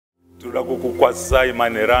Want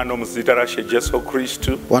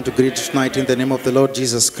to greet you tonight in the name of the Lord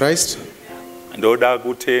Jesus Christ. I want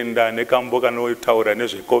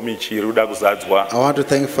to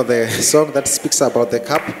thank you for the song that speaks about the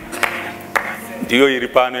cup.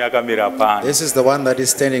 This is the one that is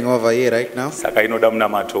standing over here right now. So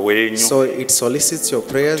it solicits your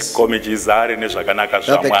prayers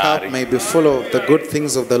that the cup may be full of the good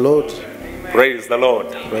things of the Lord. Praise the Lord.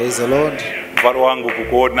 Praise the Lord.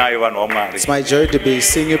 It's my joy to be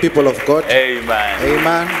seeing you, people of God. Amen.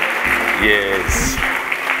 Amen. Yes.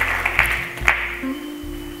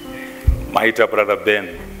 Maita Brother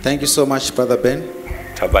Ben. Thank you so much, Brother Ben.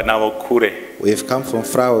 We've come from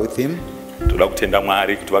far with him. We want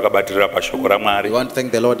to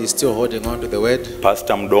thank the Lord. He's still holding on to the word.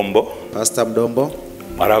 Pastor Mdombo.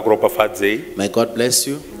 May God bless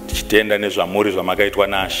you.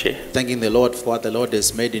 Thanking the Lord for what the Lord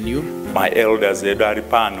has made in you. My elders,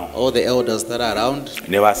 all the elders that are around,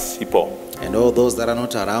 and all those that are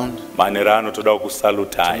not around.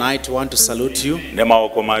 Tonight we want to salute you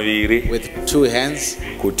with two hands,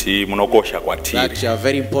 that you are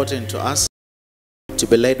very important to us, to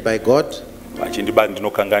be led by God,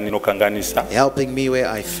 helping me where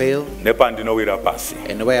I fail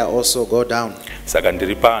and where I also go down. So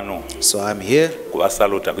I'm here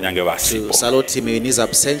to salute him in his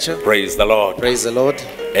absentia. Praise the Lord. Praise the Lord.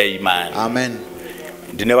 Amen. Amen.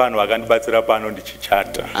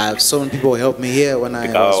 I have so many people help me here when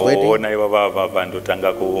I was waiting.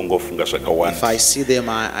 If I see them,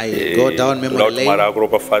 I go down memory lane. I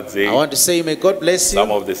want to say, may God bless you.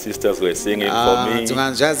 Some of the sisters were singing for me.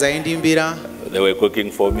 They were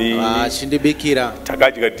cooking for me.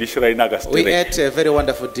 We ate a very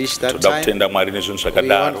wonderful dish that time. We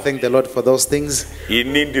want to thank the Lord for those things.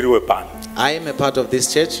 I am a part of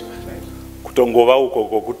this church.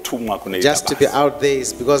 Just to be out there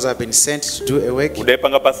is because I've been sent to do a work. If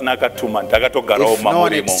no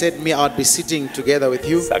one had said me, I would be sitting together with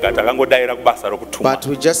you. But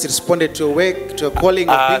we just responded to a work, to a calling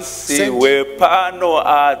of being sent.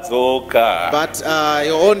 But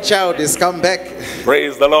your own child has come back.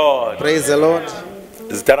 Praise the Lord. Praise the Lord.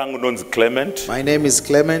 Clement. My name is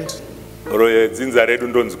Clement.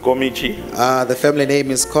 The family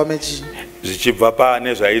name is Komichi.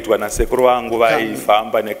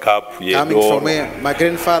 Coming from where my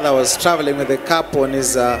grandfather was traveling with a cup on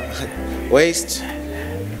his waist.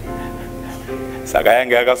 So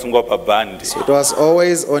it was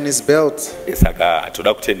always on his belt.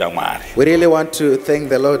 We really want to thank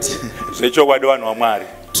the Lord.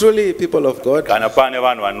 Truly, people of God, if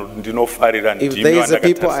there is a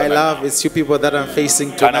people I love, it's you people that I'm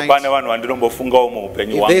facing tonight. If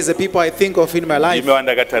there is a people I think of in my life,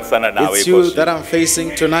 it's you that I'm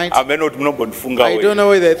facing tonight. I don't know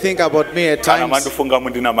what they think about me at times.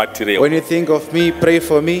 When you think of me, pray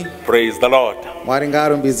for me. Praise the Lord.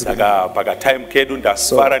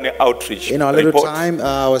 So, in our little time,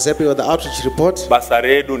 I was happy with the outreach report.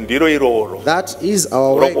 That is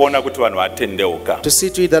our work, to see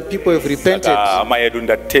to it that people have repented.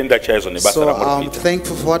 So I'm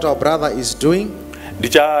thankful for what our brother is doing.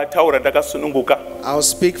 I'll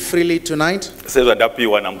speak freely tonight,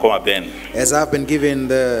 as I've been given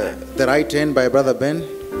the right hand by Brother Ben.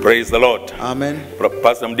 Praise the Lord. Amen.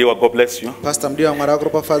 Pastor Mdiwa, God bless you. Pastor Mdiwa,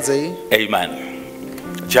 amen.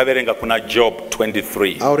 Job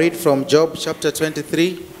 23. I'll read from Job chapter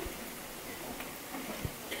 23.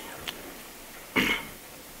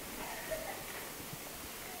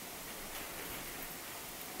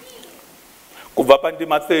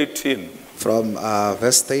 From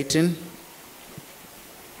verse 13.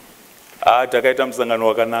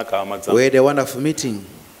 We had a wonderful meeting.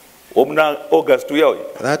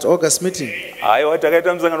 That August meeting. We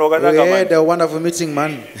had a wonderful meeting,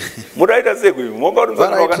 man.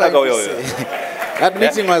 That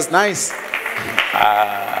meeting was nice.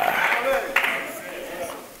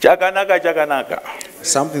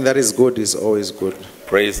 Something that is good is always good.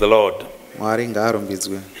 Praise the Lord. I'll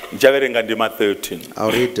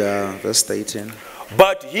read verse 13.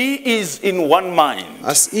 But he is in one mind,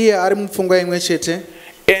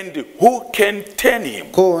 and who can turn him?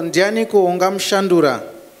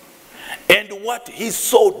 And what he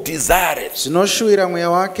so desireth,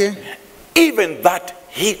 even that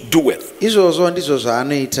he doeth.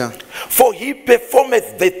 For he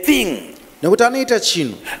performeth the thing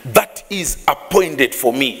that is appointed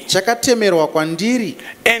for me.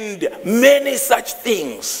 And many such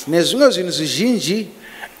things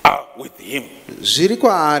are with him.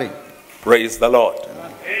 Praise the Lord.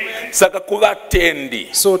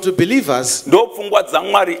 So to believers,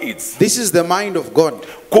 this is the mind of God.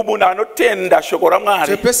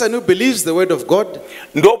 To a person who believes the word of God,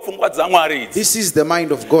 this is the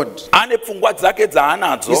mind of God.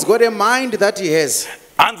 He's got a mind that he has.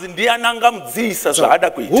 So,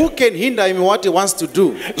 who can hinder him in what he wants to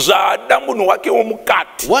do?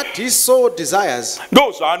 What his soul desires,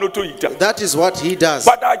 that is what he does.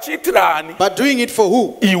 But doing it for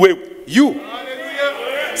who? You.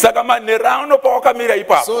 So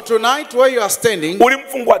tonight where you are standing, you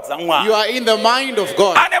are in the mind of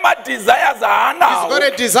God. He's got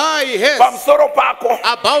a desire he has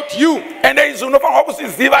about you. And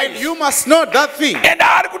you must know that thing.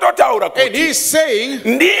 And he's saying,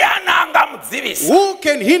 who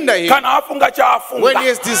can hinder him when he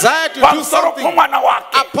has desired to do something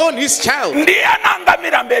upon his child? Who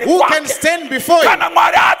can stand before him when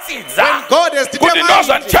God has determined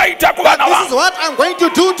that this is what I'm going to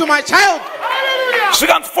do to my child?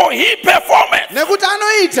 For he performance the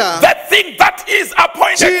thing that is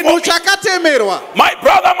appointed for me. My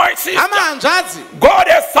brother, my sister, God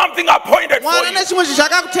has something appointed for you.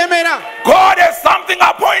 God has something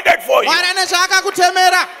appointed for you.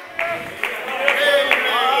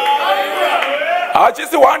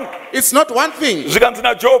 It's not one thing.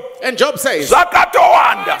 And Job says, there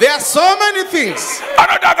are so many things.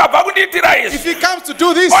 If he comes to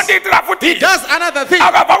do this, he does another thing.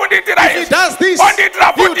 If he does this,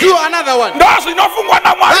 he'll do another one. That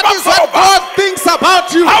is what God thinks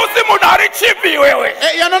about you.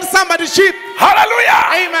 You're not somebody's sheep. Hallelujah.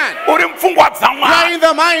 Amen. You are in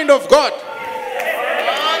the mind of God.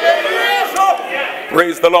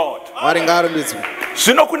 Praise the Lord.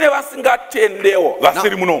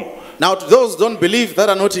 Now to those who don't believe that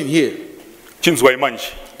are not in here,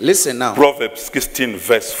 listen now. Proverbs 16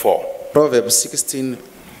 verse 4. Proverbs 16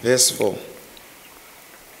 verse 4.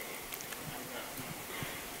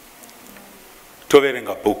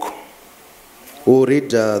 We'll read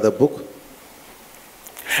the book.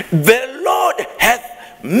 The Lord hath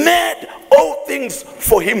made all things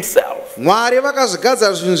for himself.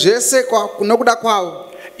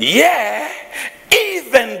 Yeah,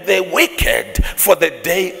 even the wicked for the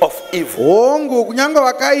day of evil.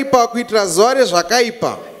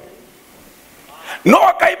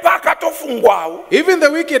 No, even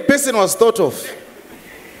the wicked person was thought of.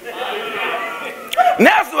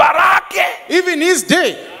 Even his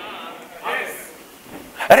day.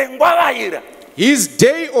 His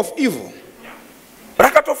day of evil.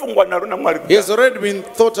 He has already been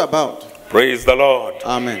thought about. Praise the Lord.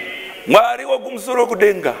 Amen. Mwari wokumusoro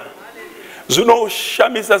kudenga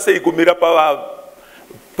zvinoshamisa sei kumira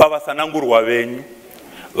pavasanangurwa venyu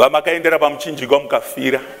vamakaendera pamuchinjikwa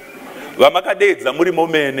mukafira vamakadeedza muri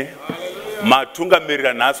momene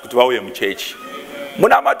matungamirira nhasi kuti vauye muchechi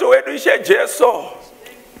munamato wedu Ishe Jesu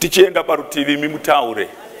tichienda parutivi mimutaure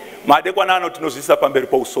madekwana ano tinozvisa pamberi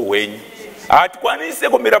pouso hwenyu hatikwanise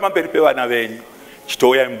kumira pamberi pevana venyu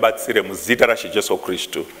chitouya mubatsire muzita raShe Jesu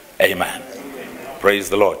Kristu. Amen. Praise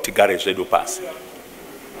the Lord. Tigare zvedu pasi.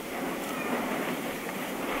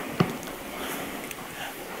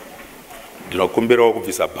 Ndinokumbirawo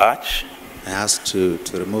kubvisa badge. I asked to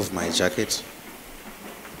remove my jacket.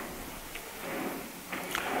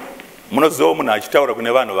 Munoziva munhu achitaura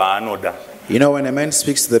kune vanhu vaanoda. You know, when a man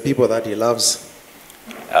speaks to the people that he loves,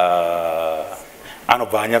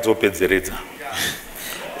 anobva anyatsopedzeredza.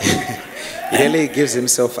 He really gives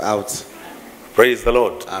himself out. Praise the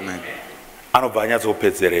Lord. Amen.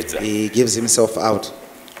 He gives himself out.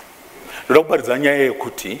 I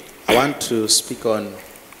want to speak on.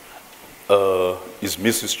 Is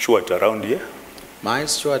Mrs. Stewart around here? My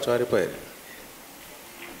Stewart,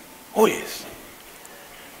 oh yes.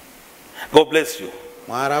 God bless you.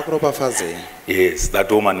 Yes,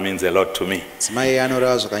 that woman means a lot to me.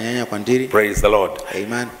 Praise the Lord.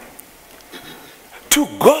 Amen. To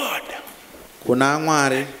God,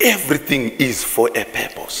 everything is for a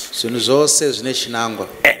purpose and a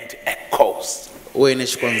cause.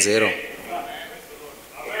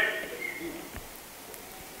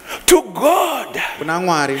 To God,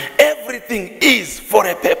 everything is for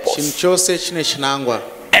a purpose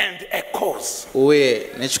and a cause. There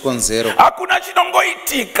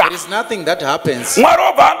is nothing that happens. And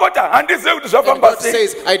God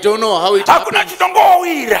says, I don't know how it happens.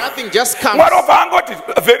 Nothing just comes.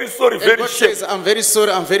 Very sorry, and God says, I'm very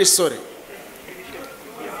sorry, I'm very sorry.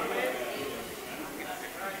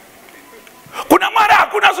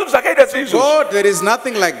 God, there is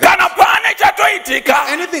nothing like that. If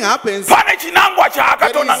anything happens, there is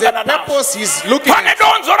a purpose he's looking at.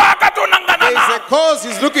 There is a cause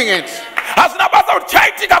he's looking at. hazina basa kuti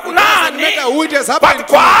chaitika kunani, but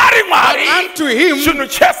kwaari Mwari chinhu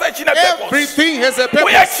chese chine purpose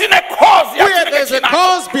uye chine cause yatinenge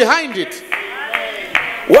cause behind it.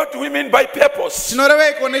 What do we mean by purpose?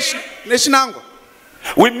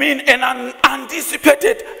 We mean an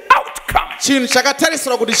unanticipated outcome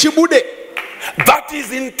that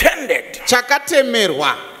is intended,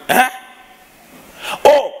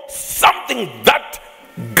 or something that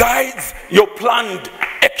guides your planned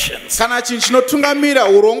actions. That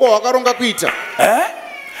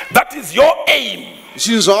is your aim,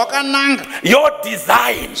 your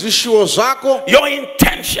design, your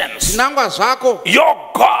intentions, your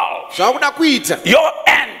goal, your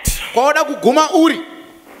end.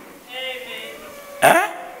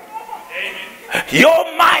 Your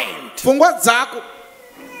mind.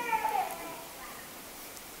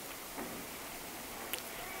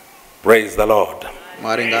 Praise the Lord.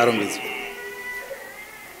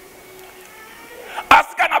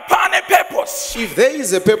 If there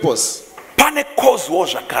is a purpose,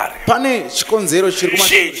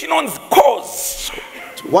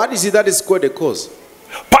 what is it that is called a cause?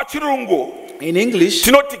 In English,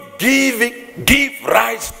 give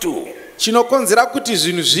rise to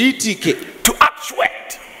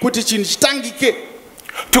actuate,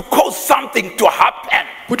 to cause something to happen,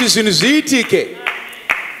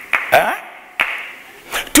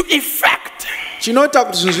 to effect, to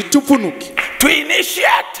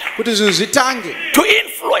initiate, to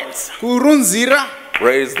influence.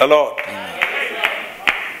 Praise the Lord.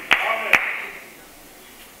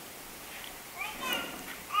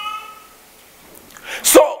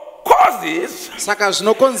 So causes,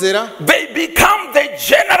 they become the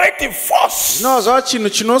generative force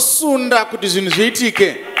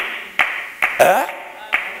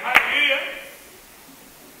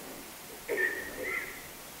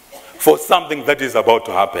for something that is about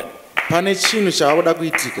to happen.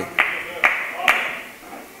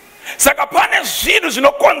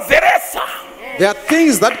 There are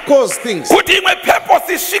things that cause things. Another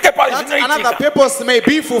purpose may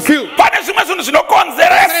be fulfilled. Certain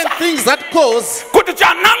things that cause that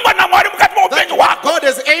God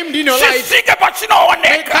has aimed in your life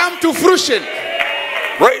may come to fruition.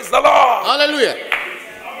 Praise the Lord. Hallelujah.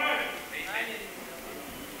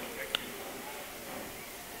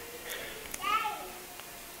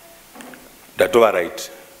 That's all right.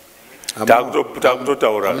 I'm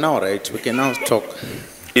now right. We can now talk.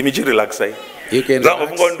 You can relax. I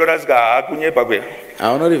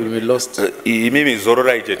will not even be lost. Rest.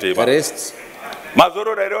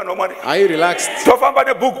 Are you relaxed?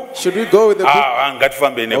 Should we go with the book?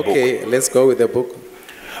 Okay, let's go with the book.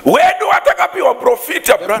 Where do I take up your prophet?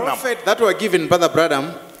 The prophet that were given Brother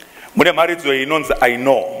Branham. I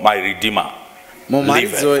know my Redeemer.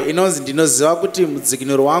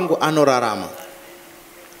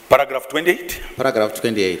 Paragraph 28. Paragraph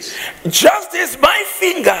 28. Just as my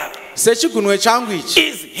finger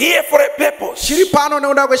is here for a purpose,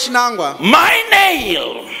 my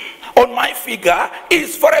nail on my finger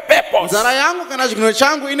is for a purpose.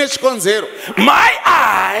 My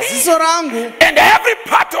eyes and every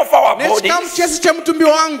part of our body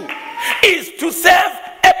is to serve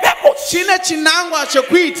a purpose. And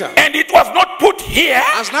it was not put here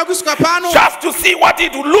just to see what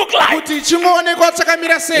it would look like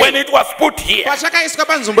when it was put here, but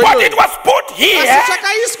it was put here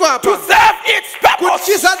to serve its purpose.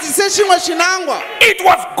 It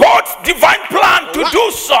was God's divine plan to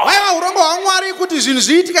do so,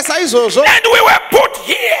 and we were put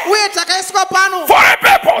here for a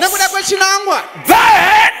purpose. Then there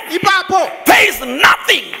is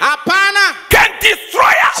nothing can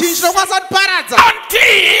destroy us until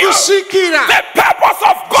the purpose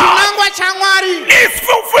of God is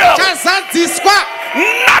fulfilled.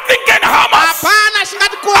 Nothing can harm us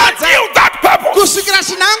until that purpose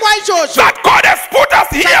that God has put us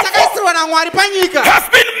here for has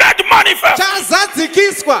been made manifest.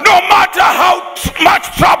 No matter how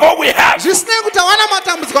much trouble we have,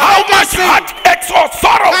 how much heartaches or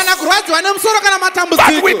sorrows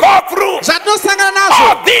that we go through,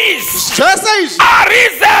 all these are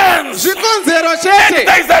reasons, and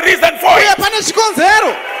there is a reason for it.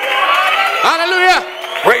 Hallelujah.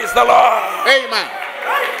 Praise the Lord. Amen.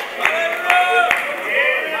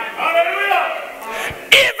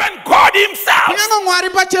 Even God himself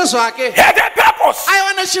had a purpose.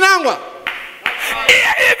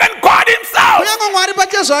 Even God himself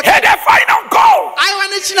had a final goal.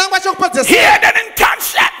 He had an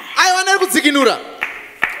intention.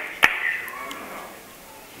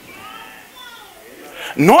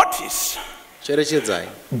 Notice,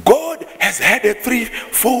 God has had a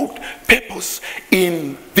threefold purpose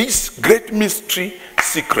in this great mystery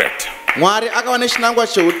secret.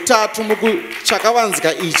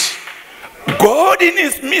 God in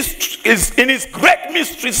his mystery is in his great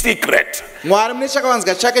mystery secret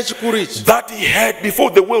that he had before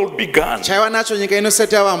the world began.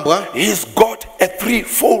 He's got a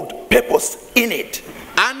threefold purpose in it.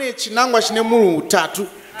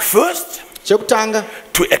 First,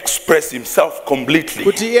 to express himself completely.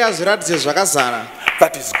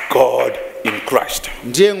 That is God in Christ.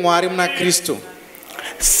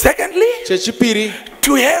 Secondly,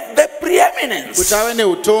 to have the preeminence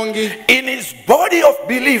in his body of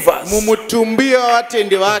believers.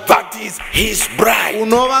 That is his bride.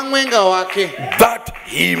 That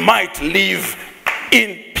he might live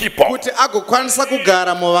in people. And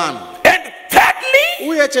thirdly,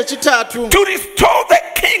 to restore the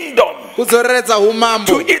kingdom to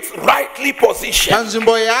its rightly position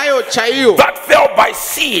that fell by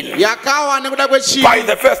sin by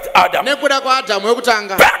the first Adam,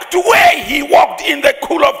 back to where he walked in the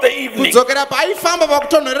cool of the evening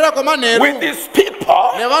with his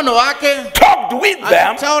people, talked with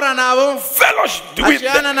them, fellowship with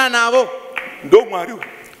them.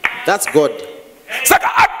 That's God.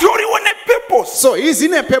 So he's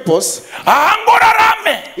in a purpose.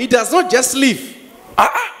 He does not just live.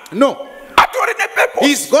 No.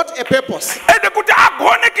 He's got a purpose.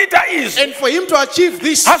 And for him to achieve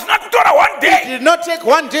this, it did not take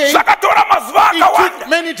one day. It took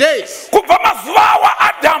many days.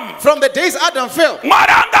 From the days Adam fell,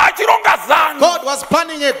 God was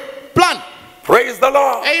planning a plan. Praise the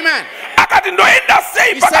Lord. Amen.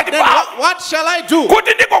 He said, then what shall I do so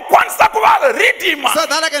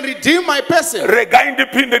that I can redeem my person? Let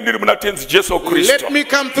me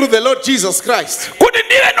come through the Lord Jesus Christ,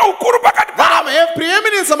 that I may have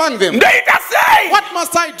preeminence among them. What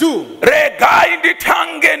must I do?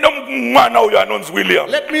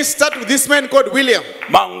 Let me start with this man called William.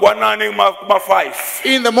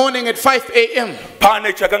 In the morning at 5 a.m.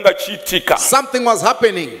 something was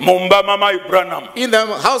happening in the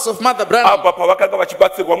house of Mother Branham.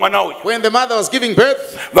 When the mother was giving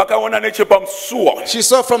birth, she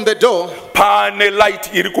saw from the door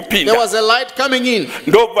there was a light coming in,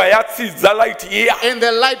 and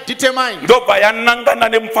the light determined, and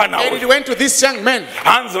it went to this young man.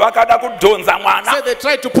 So they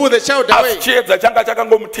tried to pull the child away,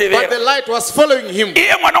 but the light was following him.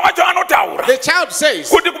 The child says,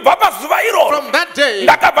 from that day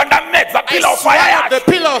I swallowed the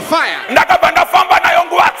pillar of fire.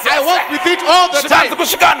 I walk with it all the time. He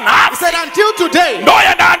said, until today,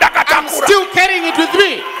 I'm still carrying it with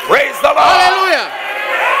me. Praise the Lord. Hallelujah.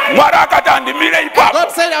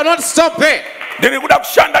 God said, I'll not stop there.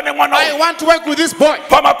 I want to work with this boy.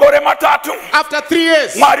 After 3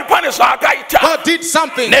 years, God did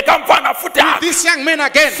something with this young man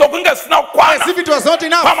again, as if it was not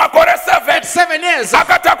enough. At 7 years,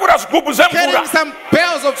 carrying some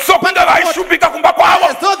pails of water,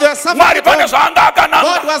 as though there was something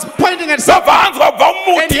God was pointing at something,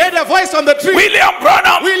 and he heard a voice on the tree. William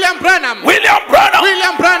Branham.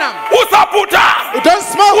 Don't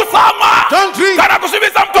smoke, don't drink,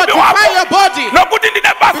 fortify your body, because I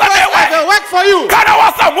will work for you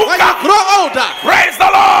when you grow older. Praise the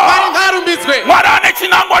Lord.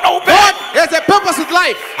 God has a purpose with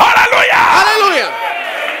life. Hallelujah. Hallelujah.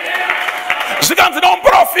 And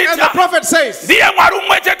the prophet says,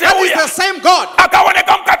 that is the same God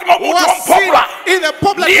who was seen in the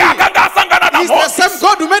poplar tree. He's the same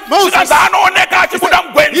God who made Moses.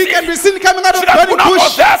 He can be seen coming out of the burning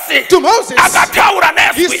bush to Moses.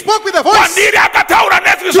 He spoke with a voice. To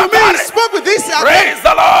me, he spoke with this. Praise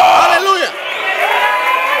the Lord. Hallelujah.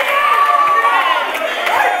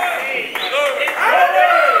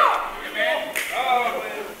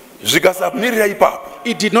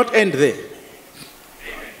 It did not end there.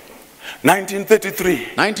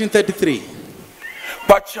 1933.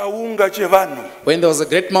 When there was a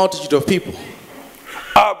great multitude of people,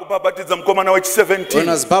 when I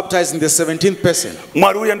was baptized in the 17th person,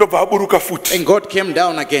 and God came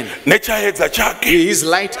down again, his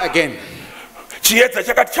light again.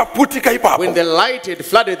 When the light had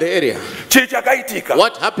flooded the area,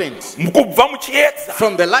 what happened?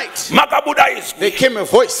 From the light, there came a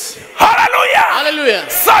voice. Hallelujah. Hallelujah.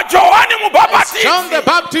 John the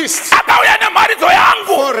Baptist,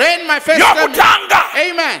 for rain my face.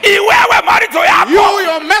 Amen. You,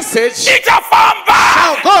 your message shall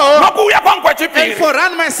go, and for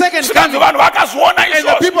run my second coming. And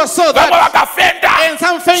the people saw that, and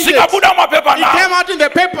some fainted. It came out in the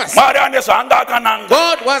papers.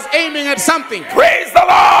 God was aiming at something. Praise the Lord.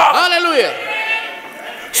 Hallelujah.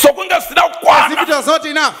 As if it was not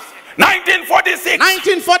enough, 1946.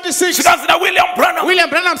 1946. William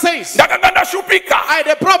Branham says, I had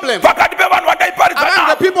a problem among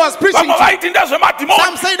the people I was preaching to.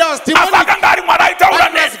 Some said I was demonic, but it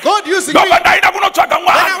was God using me. Then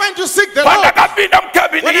I went to seek the Lord.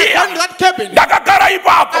 When I found that cabin,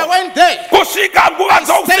 I went there. I stayed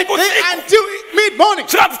there until mid-morning.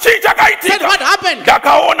 Said, what happened?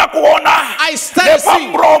 I started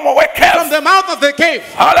seeing from the mouth of the cave.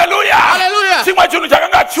 Hallelujah. Hallelujah.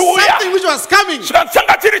 Something which was coming.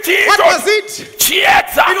 What was it?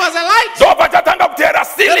 It was a light.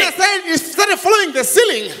 Then it started following the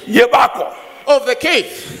ceiling of the cave.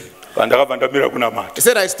 He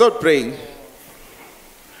said, I stopped praying.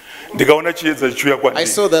 I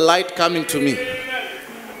saw the light coming to me,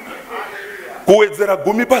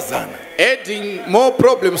 adding more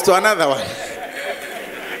problems to another one.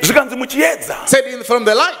 Said, from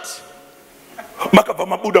the light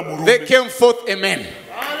there came forth a man.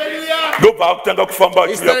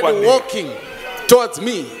 He started walking towards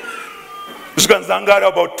me.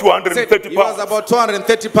 About 230 pounds. He was about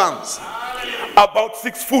 230 pounds. About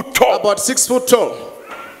 6 foot tall. About 6 foot tall.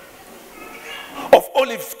 Of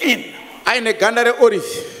olive skin. Aine gandare olive.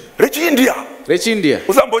 Rich India. Rich India.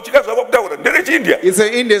 It's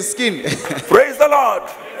an Indian skin. Praise the Lord.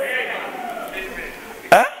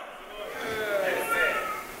 Huh?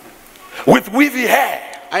 With wavy hair.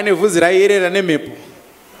 Aine vuzira irera nemepo.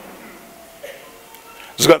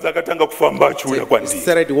 He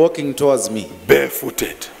started walking towards me.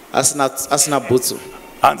 Barefooted. Asina boots.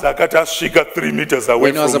 When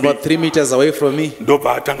he was about 3 meters away from me,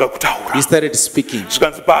 he started speaking.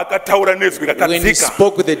 When he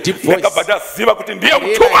spoke with a deep voice, this is the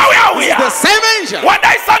same angel that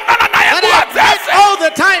I met all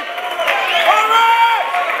the time.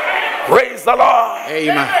 Praise the Lord.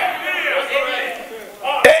 Amen.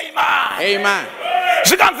 Amen.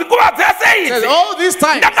 Says, all this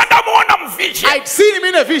time I'd seen him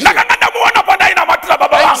in a vision. I'd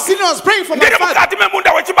seen him, I was praying for my father in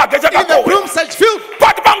the broom-sedge field.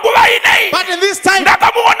 But in this time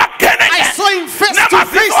I saw him face to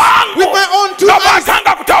face with my own 2 eyes. I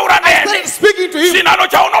started speaking to him.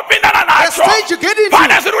 The stage you get into,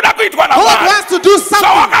 God wants to do something.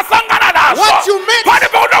 What you meant,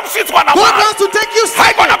 God wants to take you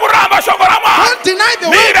somewhere. Don't deny the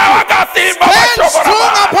word. Stand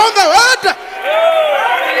strong upon the word.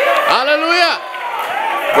 Hallelujah.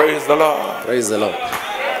 Praise the Lord. Praise the Lord.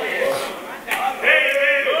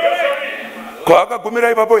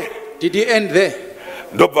 Did he end there?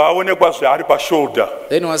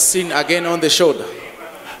 Then was seen again on the shoulder.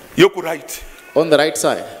 On the right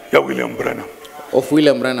side of William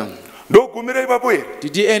Branham.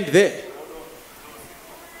 Did he end there?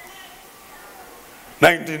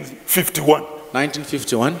 1951.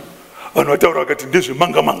 1951.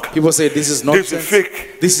 People say this is nonsense.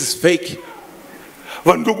 This is fake.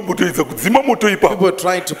 People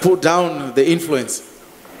trying to put down the influence.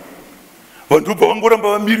 And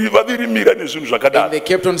they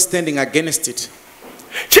kept on standing against it.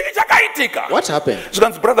 What happened?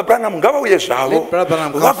 Let Brother Branham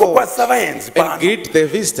come forward and greet the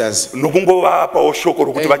visitors, and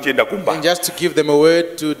just to give them a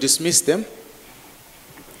word to dismiss them.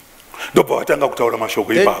 Then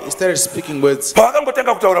he started speaking words.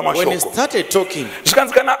 When he started talking,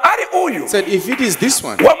 said, if it is this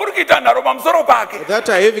one that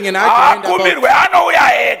are having an argument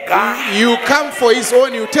about, you come for his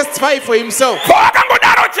own, you testify for himself.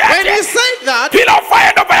 When he said that, the pillar of fire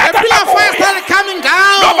started coming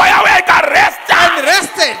down and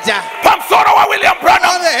rested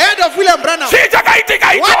on the head of William Branham.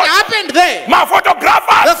 What happened there? The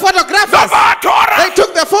photographers, they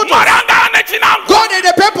took the photos. God had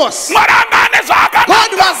a purpose.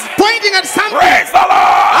 God was pointing at something. Praise the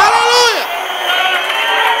Lord. Hallelujah.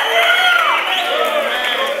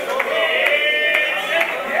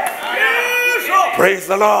 Praise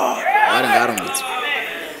the Lord.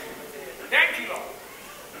 Thank you, Lord.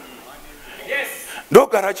 Yes.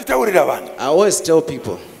 I always tell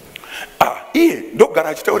people.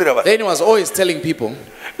 Then he was always telling people.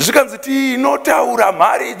 Said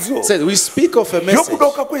we speak of a message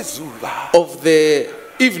of the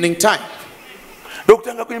evening time.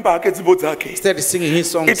 Started singing his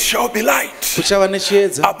songs. It shall be light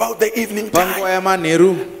about the evening time.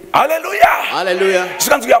 Hallelujah. Hallelujah.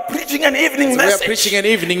 We are preaching an evening message. We are preaching an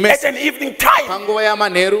evening message at an evening time.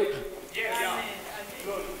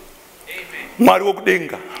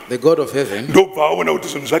 The God of heaven,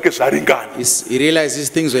 he realizes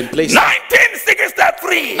things were in place.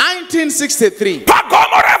 1963. 1963.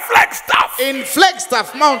 Pagomo reflex stuff. In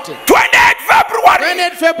Flagstaff Mountain. 28 February.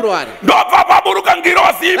 28 February. That's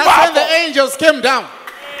when the angels came down.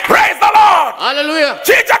 Praise the Lord. Hallelujah.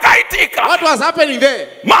 What was happening there?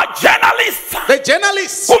 The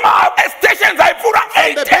journalists from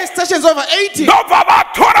the base stations over 80,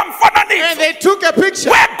 and they took a picture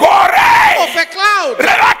of a cloud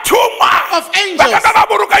of angels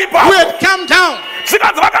who had come down.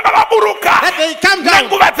 That they come down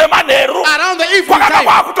around the evening time.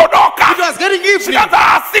 It was getting evening.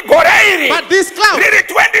 But this cloud is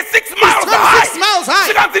 26 miles high.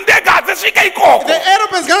 The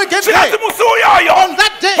aeroplane's going to get there. On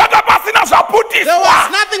that day, there was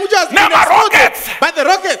nothing which was being exploded by the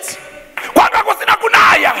rockets.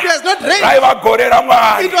 It was not rain.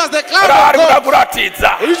 It was the cloud of God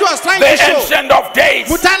which was trying to show the ancient of days.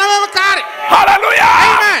 Hallelujah.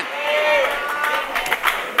 Amen.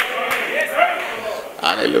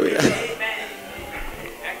 Hallelujah.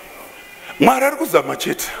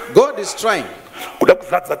 God is trying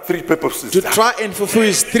to try and fulfill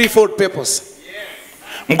his threefold purpose.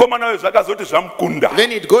 Then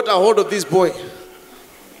it got a hold of this boy.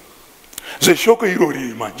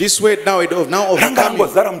 This word now overcoming.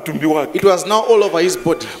 It was now all over his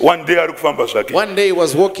body. One day he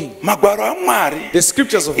was walking. The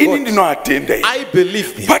scriptures of God, I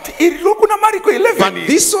believe them. But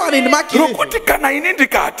this one in Mark 11,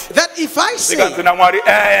 that if I say, God said,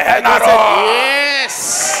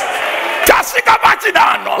 yes.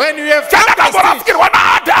 When you have come to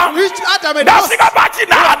which Adam and Moses, you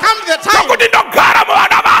have come to the time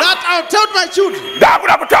that I'll tell my children,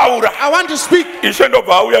 I want to speak.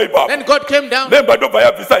 Then God came down.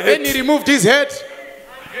 Then he removed his head.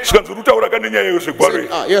 Said,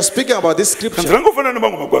 you're speaking about this scripture.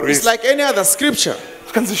 It's like any other scripture.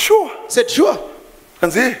 Said, sure.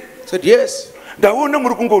 Said, yes. I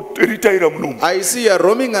see you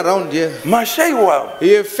roaming around here.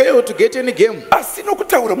 You failed to get any game. But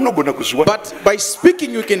by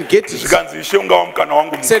speaking you can get it.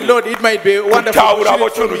 Said, Lord, it might be wonderful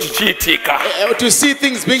to see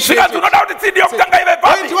things being created. Said,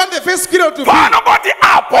 where do you want the first squirrel to be?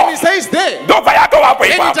 When he says there, then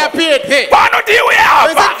it appeared there. When he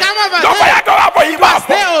said, come over here, it was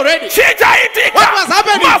there already. What was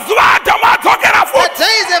happening? The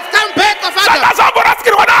days have come back of Adam. What Adam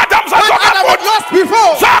had lost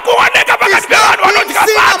before is now being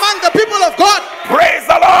seen among the people of God. Praise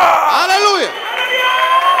the Lord. Hallelujah.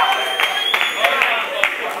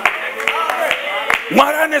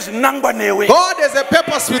 God has a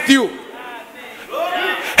purpose with you.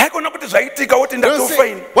 Don't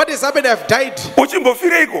say, what has happened? I've died.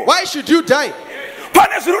 Why should you die?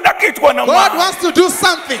 God wants to do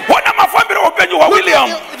something. The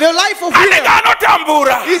life of William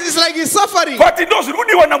is like he's suffering. But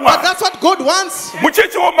that's what God wants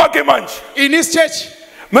in his church.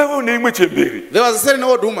 There was a certain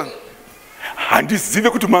old woman. I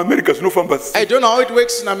don't know how it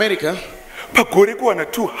works in America. In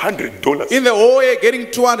the whole year getting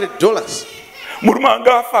 $200.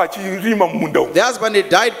 The husband had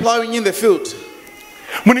died plowing in the field.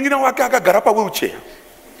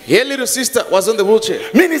 Her little sister was on the wheelchair.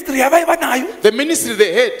 The ministry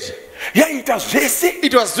they had,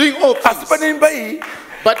 it was doing all things.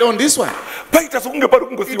 But on this one,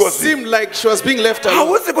 it seemed like she was being left alone.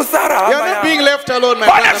 You are not being left alone, my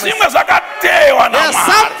brother. There are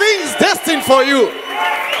some things destined for you.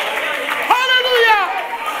 Hallelujah.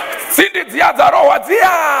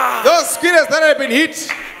 Those spirits that have been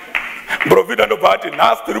hit, and the prophet said,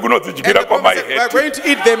 we are going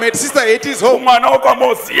to eat them at Sister Eti's home.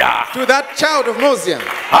 To that child of Mosiah.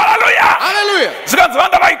 Hallelujah. Hallelujah. She had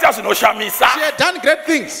done great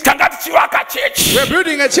things. We are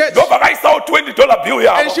building a church.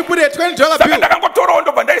 And she put a $20 bill.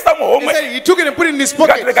 He said he took it and put it in his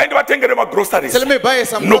pocket. He said, let me buy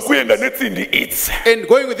some groceries. And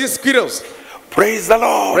going with these squirrels. Praise the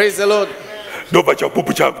Lord. Praise the Lord. Then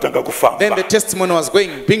the testimony was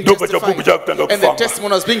being testified. And the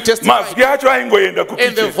testimony was being testified.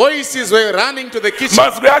 And the voices were running to the kitchen.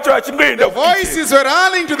 The voices were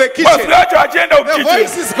running to the kitchen. The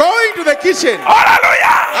voices going to the kitchen.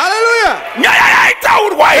 Hallelujah. Hallelujah. The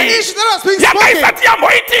issue that was being spoken,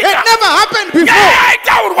 it never happened before.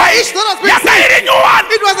 The issue that was being spoken,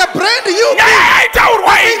 it was a brand new thing.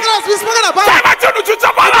 The thing that was being spoken about,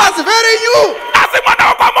 it was very new.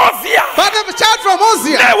 But the child from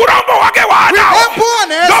Mosiah, with her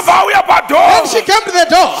poorness, then she came to the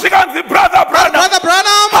door. Brother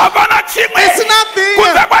Branham, it's nothing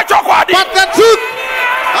but the truth.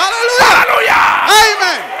 Hallelujah.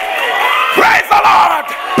 Amen. Praise the Lord.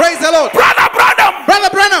 Praise the Lord. Brother Branham.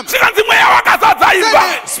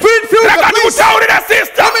 Spirit filled the place.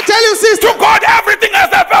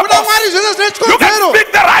 You can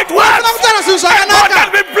speak the right words. And God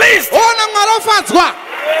can be pleased.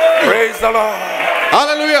 Praise the Lord.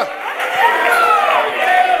 Hallelujah.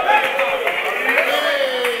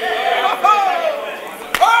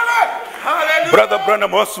 Brother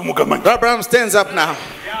Branham stands up now.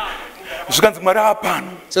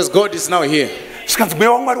 Says God is now here.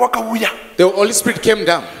 The Holy Spirit came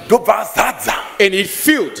down and it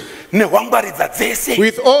filled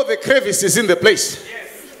with all the crevices in the place.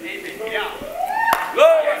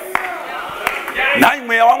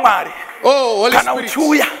 Oh, Holy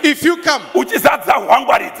Spirit, if you come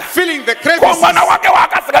filling the crevices,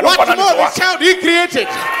 what more the child he created?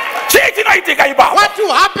 What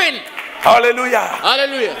will happen? Hallelujah.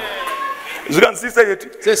 Hallelujah.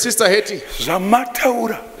 Say, Sister Hetty,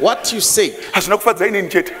 what you say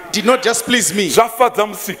did not just please me.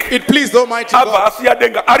 It pleased Almighty God. He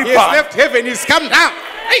has left heaven, he's come down.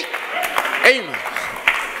 Hey. Amen.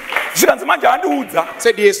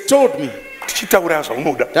 Said he has told me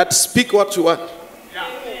that speak what you want.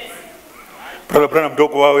 Brother Branham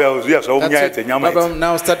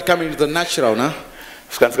now start coming to the natural now.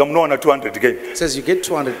 Says you get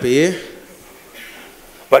 200 per year.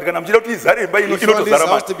 But if you want this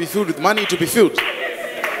house to be filled with money, to be filled.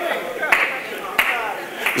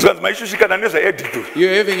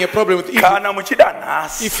 You're having a problem with it.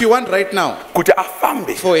 If you want right now for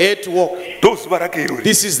her to walk,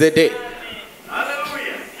 this is the day.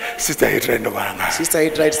 Sister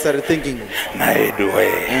Hitrite started thinking.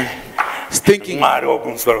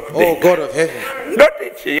 Oh God of heaven,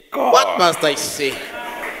 what must I say?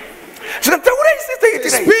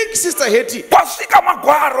 Speak, Sister Hetty.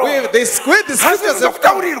 Where the scriptures have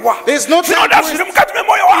come, there's no time to waste.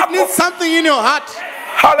 It needs something in your heart.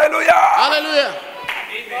 Hallelujah. Hallelujah.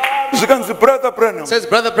 Brother Branham. Says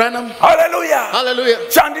Brother Branham. Hallelujah. Hallelujah.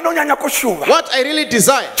 What I really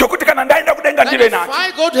desire, that if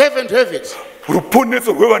I go to heaven to have it, the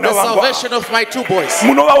salvation of my two boys.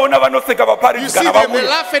 You see them, they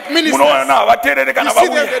laugh at ministers. You see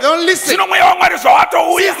them, they don't listen. Since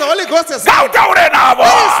the Holy Ghost has come,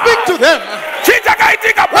 when you speak to them,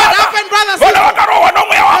 what happened, brothers? The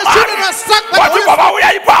children were struck by the Holy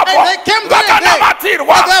Spirit, and they came to the day, and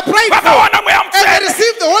they prayed for, and they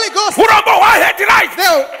received the Holy Ghost. The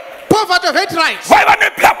poverty of hate rights.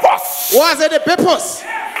 Was it a purpose?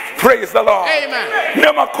 Praise the Lord. Amen.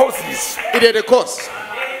 Never causes. It had a cause.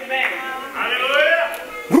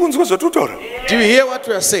 Do you hear what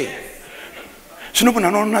we are saying?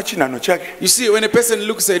 You see, when a person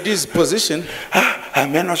looks at this position, I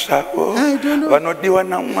don't know.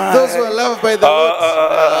 Those who are loved by the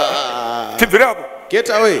Lord. Get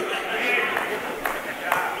away.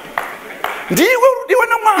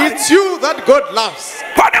 It's you that God loves.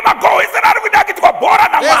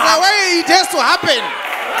 There's a way it has to happen.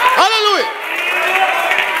 Hallelujah.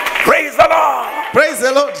 Praise the Lord. Praise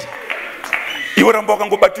the Lord.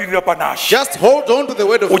 Just hold on to the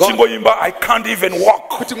word of God. I can't even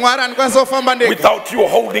walk without you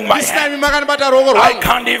holding my hand. I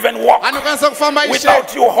can't even walk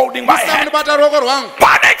without you holding my hand.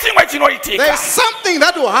 There is something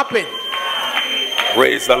that will happen.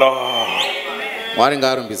 Praise the Lord.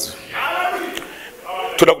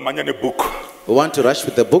 We want to rush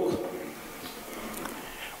with the book.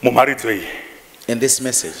 In this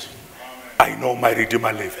message, I know my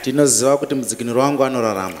Redeemer liveth.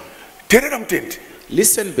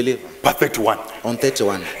 Listen, believer. Part 31. On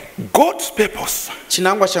 31. God's purpose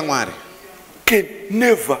can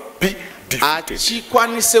never be defeated.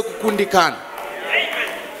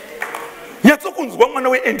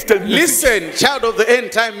 Listen, child of the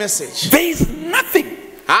end time message. There is nothing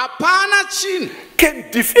can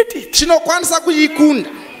defeat it.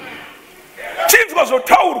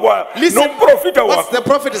 Listen, what the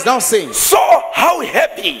prophet is now saying. So how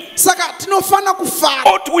happy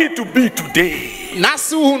ought we to be today,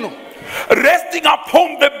 resting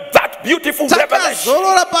upon that beautiful revelation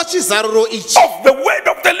of the word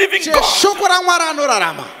of the living God.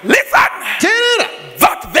 Listen,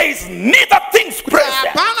 that there is neither things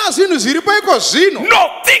present nor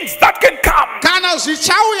things that can come.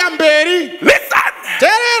 Listen,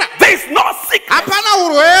 there is no sickness,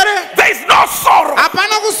 there is no sorrow,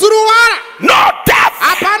 no death,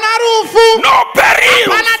 no peril,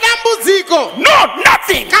 no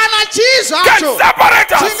nothing can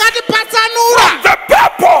separate us from the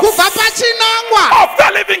purpose of the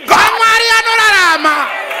living God.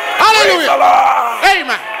 Hallelujah.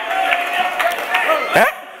 Amen.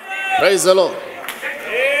 Praise the Lord.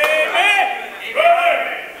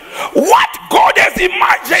 What God has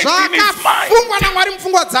imagined in his mind,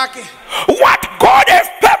 what God has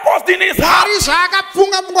purposed purposed in his heart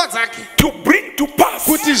to bring to pass.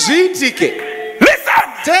 Listen,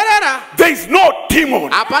 there is no demon,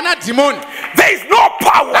 there is no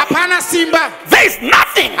power, there is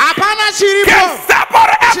nothing can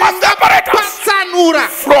separate us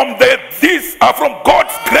from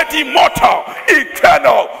God's great immortal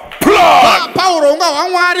eternal plan.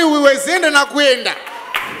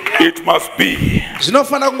 It must be as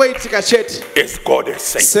God has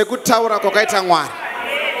said.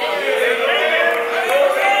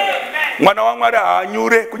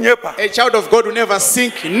 A child of God will never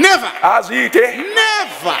sink. Never. Never.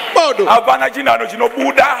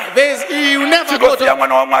 He will never go to and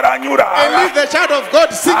leave the child of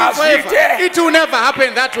God sinking forever. It will never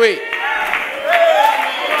happen that way.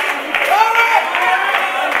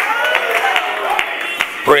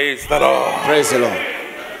 Praise the Lord. Praise the Lord.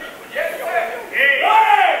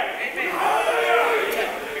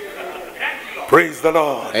 Praise the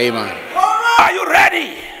Lord. Amen. Are you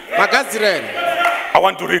ready? I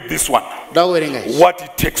want to read this one. What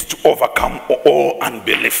it takes to overcome all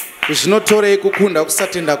unbelief,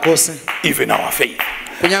 even our faith.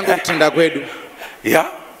 Yeah.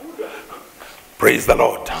 Praise the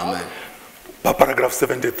Lord. Amen. Paragraph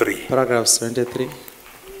 73. Paragraph 73.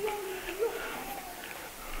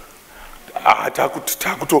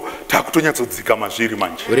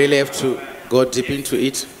 We really have to go deep into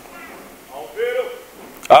it.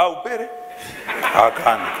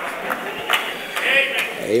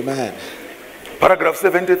 Amen. Paragraph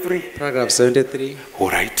 73. Paragraph 73. All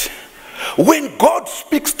right. When God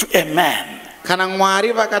speaks to a man,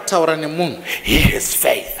 he has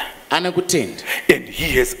faith, and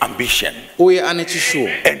he has ambition,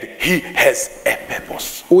 and he has a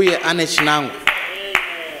purpose.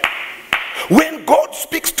 When God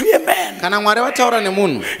speaks to a man,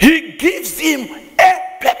 he gives him a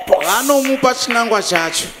purpose.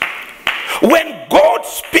 When God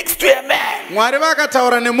speaks to a man,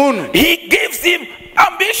 he gives him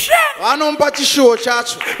ambition. When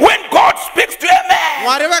God speaks to a man,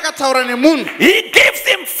 he gives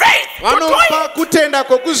him faith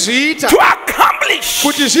to accomplish, to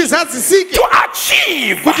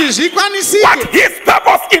achieve what his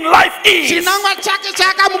purpose in life is,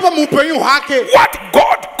 what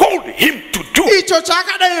God called him to do.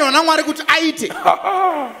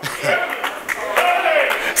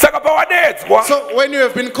 So when you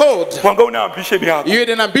have been called, you had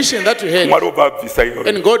an ambition that you had,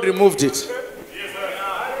 and God removed it.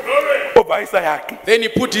 Then he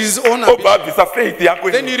put his own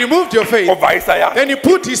ambition. Then he removed your faith. Then he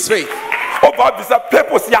put his faith.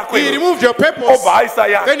 He removed your purpose.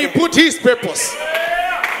 Then he put his purpose.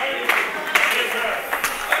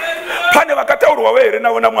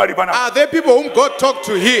 Are there people whom God talked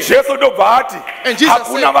to here? And Jesus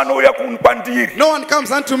said, no one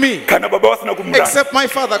comes unto me except my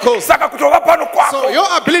Father calls. So your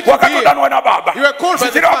ability to hear, you are called by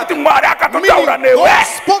the Father, meaning God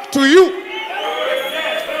spoke to you.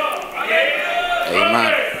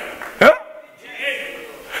 Amen.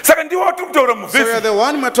 So you are the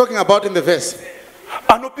one we're talking about in the verse.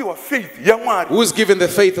 Who's given the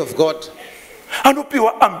faith of God?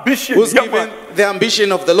 Who's given the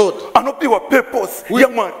ambition of the Lord?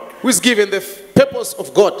 Who's given the purpose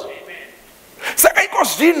of God?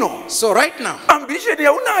 So right now,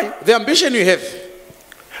 the ambition you have,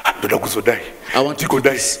 I want to do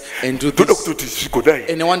this and do this,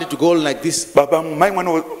 and I want it to go like this. And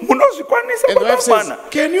the wife says,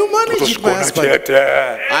 can you manage it, my husband?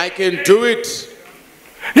 I can do it.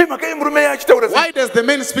 Why does the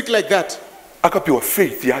man speak like that? He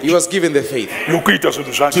was given the faith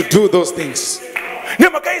to do those things. Why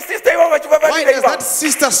does that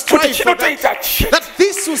sister strive for that? That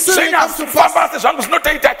this will certainly come to pass.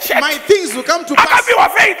 My things will come to pass.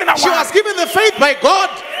 She was given the faith by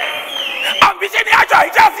God.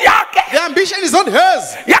 The ambition is not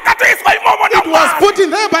hers. It was put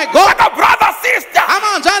in there by God.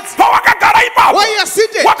 Where you are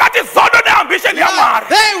seated, you are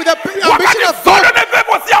there with the ambition of God.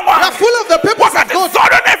 You are full of the purpose of God.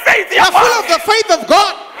 You are full of the faith of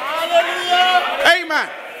God. Amen.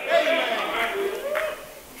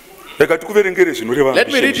 Let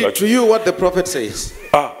me read it to you what the prophet says.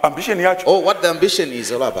 Oh, what the ambition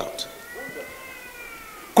is all about.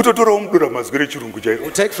 We'll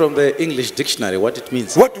take from the English dictionary what it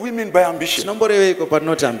means. What do we mean by ambition? But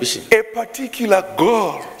not ambition. A particular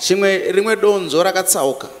goal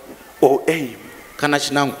or aim.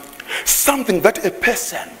 Something that a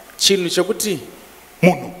person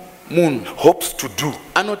hopes to do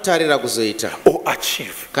or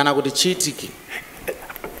achieve.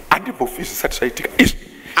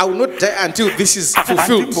 I will not die until this is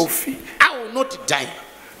fulfilled. I will not die.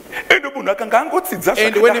 And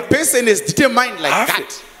when a person is determined like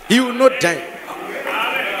that, he will not die.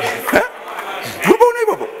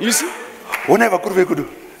 You see?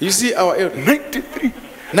 You see our elder? 93.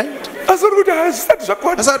 90. I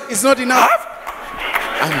said, it's not enough.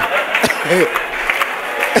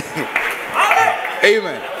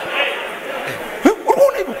 Amen.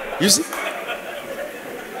 You see?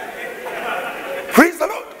 Praise the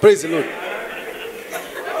Lord. Praise the Lord.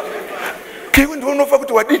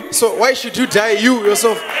 So why should you die, you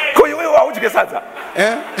yourself?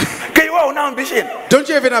 Don't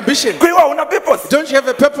you have an ambition? Don't you have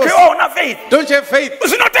a purpose? Don't you have faith?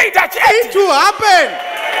 It will happen.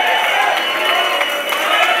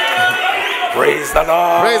 Praise the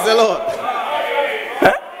Lord. Praise the Lord.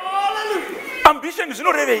 Ambition is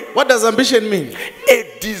not really. What does ambition mean? A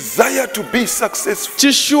desire to be successful.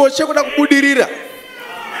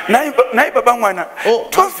 Oh.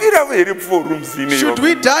 Should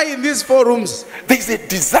we die in these 4 rooms? There is a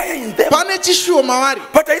desire in them. But it's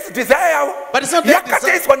desire. But it's not that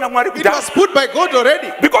desire. It was put by God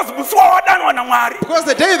already. Because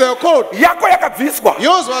the day they were called,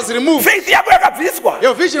 yours was removed.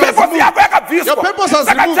 Your vision was removed. Your purpose was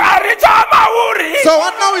removed. So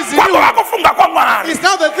what now is renewed? It's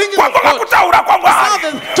now the thinking of God. It's now the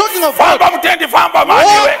talking of God. Walk,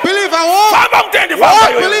 believe I walk. Walk,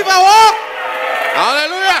 believe I walk.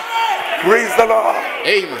 Hallelujah. Praise the Lord.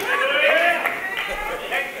 Amen.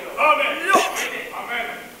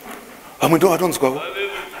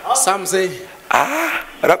 Some say,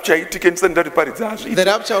 the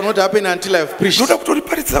rapture will not happen until I've preached.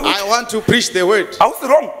 I want to preach the word.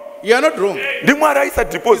 You are not wrong.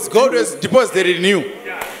 It's God has deposited in you.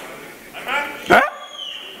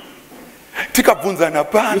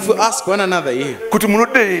 If you ask one another here, what do you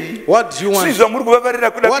want?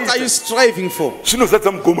 What are you striving for?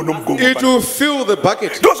 It will fill the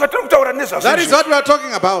bucket. That is what we are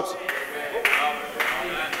talking about.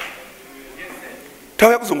 We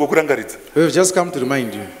have just come to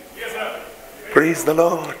remind you. Praise the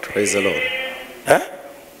Lord. Praise the Lord.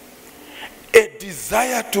 A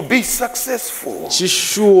desire to be successful. A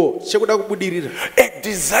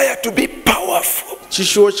desire to be powerful. A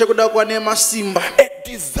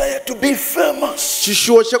desire to be famous. A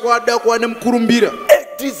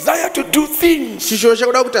desire to do things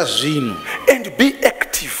and be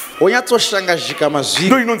active. That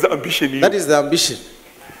is the ambition.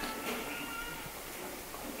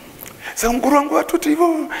 So I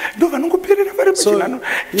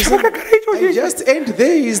just end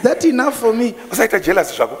there. Is that enough for me?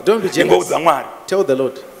 Don't be jealous. Tell the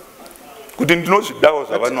Lord.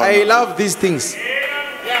 I love these things.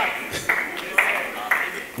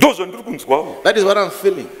 That is what I'm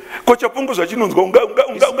feeling.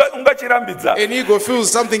 An ego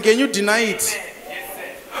feels something. Can you deny it?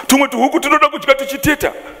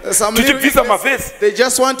 Some they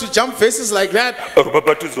just want to jump faces like that.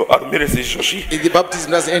 The baptism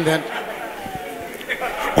doesn't end that.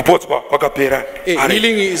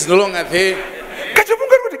 Healing is no longer there. I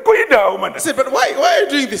said, but why are you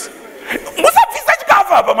doing this?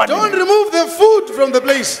 Don't remove the food from the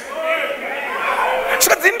place.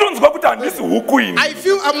 I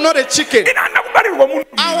feel I'm not a chicken.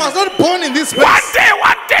 I was not born in this place. One day.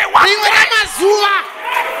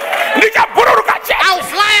 I'll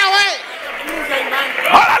fly away.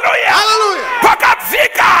 Hallelujah.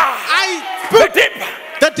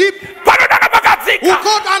 The deep. Who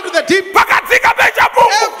called unto the deep?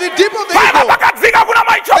 The deep of the eagle.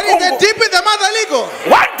 There is the deep in the mother eagle.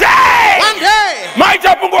 One day. I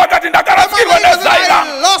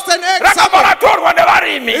lost an egg somewhere.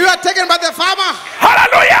 You are taken by the farmer.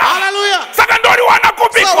 Hallelujah. So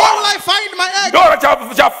where will I find my egg?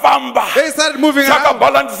 They started moving around,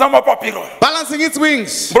 balancing its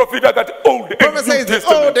wings. Prophet says,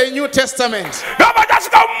 the New Testament.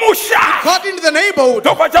 Caught into the neighborhood.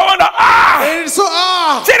 And so,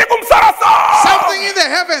 something in the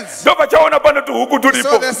heavens.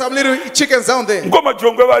 So there's some little chickens down there. And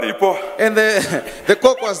the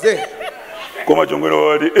cock was there. He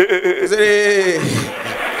said,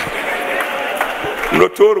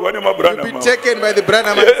 you'll be taken by the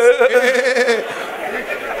Branhamites.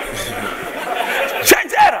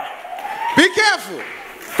 Be careful.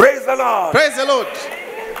 Praise the Lord. Praise the Lord.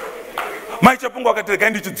 And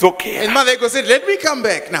Mother Ego said, let me come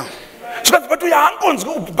back now.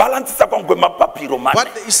 But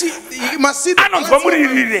you see, you must see the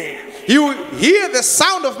you hear the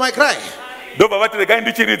sound of my cry. Said, let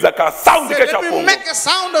me make a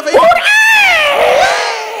sound of it.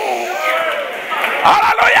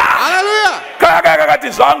 Hallelujah. Hallelujah.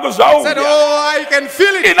 said, oh, I can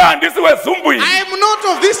feel it. I am not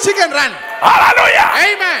of this chicken run. Hallelujah.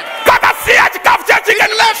 Amen. He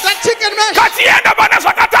left that chicken mesh.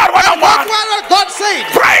 And what God said.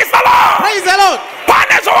 Praise the Lord. Praise the Lord.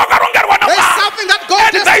 There is something that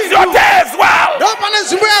God has done your day as well.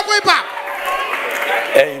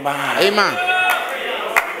 Amen. Amen.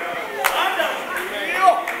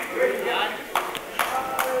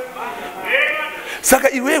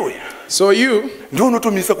 So you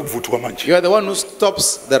are the one who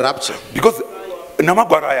stops the rapture. Because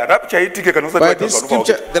by this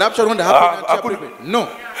scripture, the rapture won't happen. No.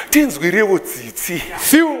 Few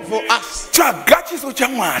for us.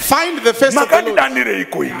 Find the face of the Lord.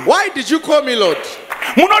 Why did you call me Lord?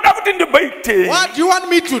 What do you want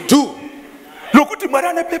me to do?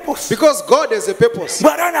 Because God has a purpose.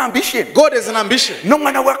 God has an ambition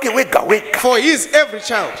for his every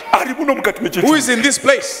child who is in this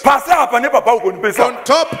place. On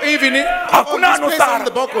top, even on this place on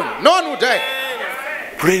the balcony. No one will die.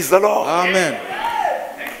 Praise the Lord. Amen.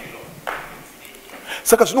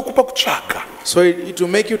 So it will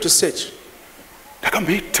make you to search.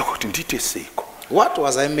 What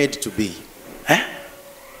was I made to be?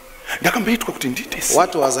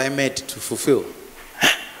 What was I made to fulfill?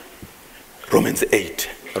 Romans 8.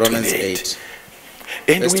 Romans 8.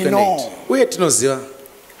 And we know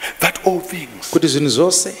that all things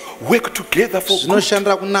work together for good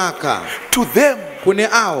to them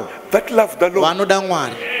that love the Lord.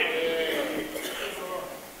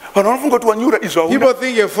 People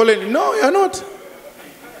think you're falling. No, you're not.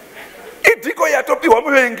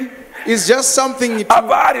 It's just something to...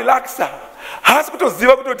 And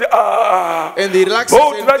the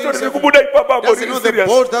relaxation doesn't know the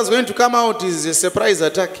boat that's going to come out is a surprise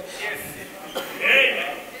attack.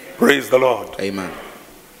 Praise the Lord. Amen.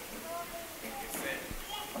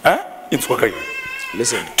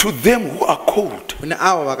 Listen. To them who are called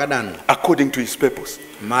according to his purpose.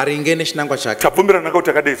 We have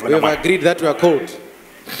agreed that we are called.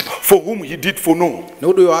 For whom he did foreknow, he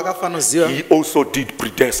also did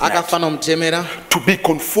predestinate to be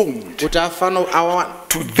conformed to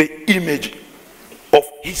the image of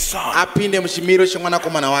his son,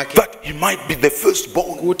 that he might be the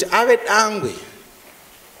firstborn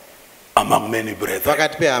among many brethren.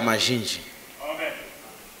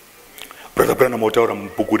 Brother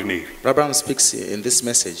Branham speaks in this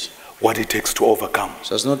message what it takes to overcome.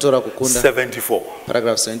 74.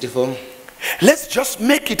 Paragraph 74. Let's just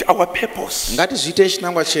make it our purpose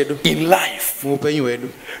in life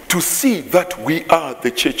to see that we are the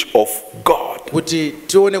church of God.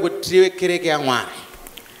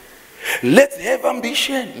 Let's have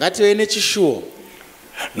ambition.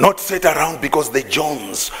 Not sit around because the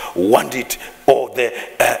Jones want it or the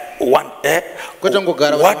what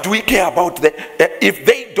do we care about if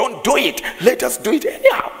they don't do it, let us do it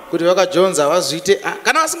anyhow.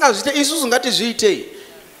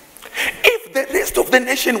 If the rest of the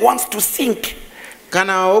nation wants to sink,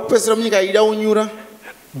 that's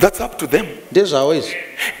up to them.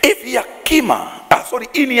 If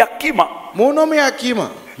in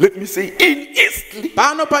Yakima, let me say in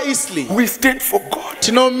Eastleigh, we stand for God.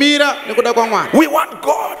 We want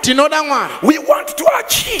God. We want to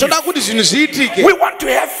achieve. We want to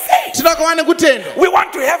have faith. We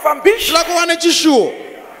want to have ambition.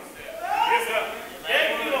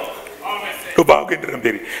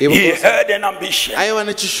 He had an ambition.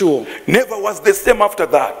 Never was the same after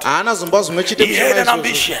that. He had an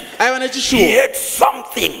ambition. He had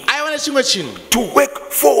something to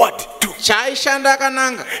work forward to.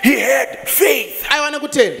 He had faith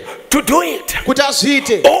to do it.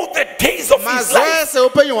 All the days of his life,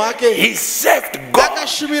 he served God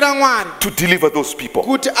to deliver those people.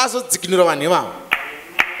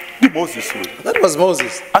 That was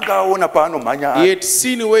Moses. He had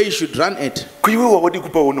seen where he should run at.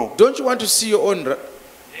 Don't you want to see your own?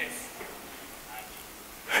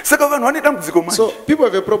 So people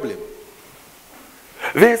have a problem.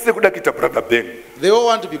 They all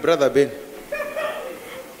want to be Brother Ben.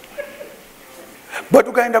 But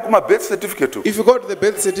if you go to the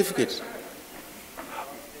birth certificate,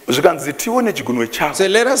 say,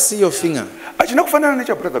 let us see your finger.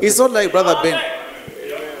 It's not like Brother Ben.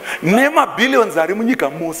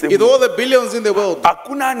 With all the billions in the world,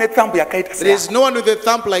 there is no one with a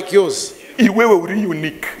thumb like yours. You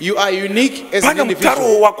are unique as an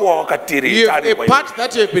individual. You have a part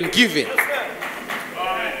that you have been given.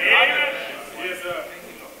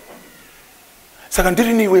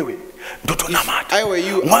 I were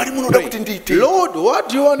you. Lord, what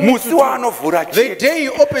do you want me to do? The day he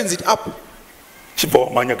opens it up,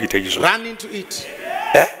 run into it.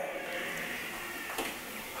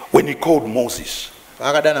 when he called Moses,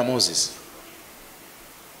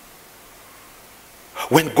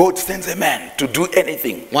 when God sends a man to do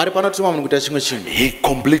anything, he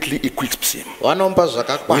completely equips him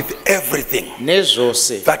with everything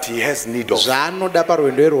that he has need of.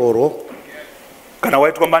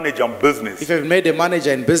 If you've made a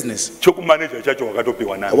manager in business,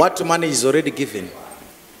 what money is already given?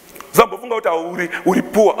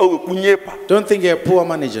 Don't think you're a poor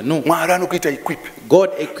manager. No.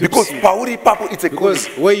 God equips you. Because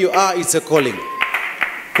where you are, it's a calling.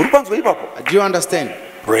 Do you understand?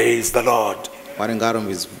 Praise the Lord.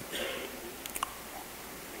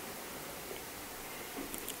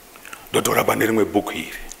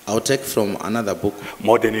 I'll take from another book.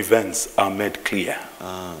 Modern events are made clear.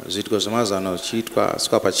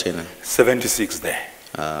 76 there.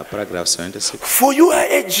 Paragraph 76. For you are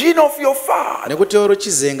a gene of your father.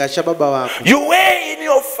 You were in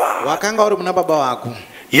your father.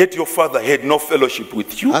 Yet your father had no fellowship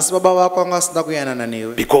with you.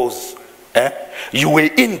 Because you were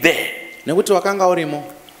in there.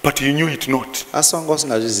 But you knew it not.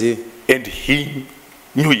 And he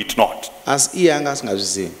knew it not.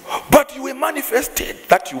 But you were manifested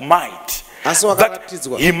that you might. That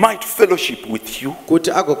he might fellowship with you.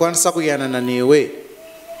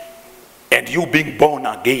 And you being born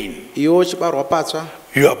again, you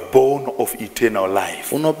are born of eternal life.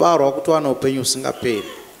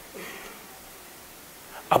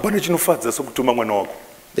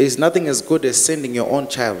 There is nothing as good as sending your own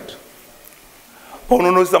child. When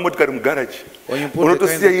you put the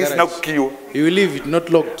car in the garage, you will leave it not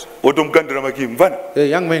locked. Hey,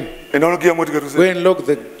 young man, go and lock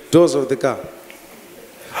the doors of the car.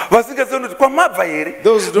 Those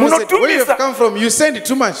who don't say, where you have come from, you send it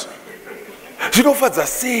too much.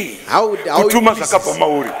 How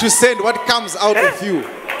to send what comes out of you.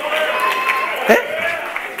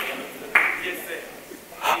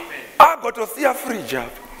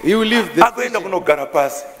 You will leave the fridge.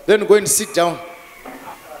 Then go and sit down.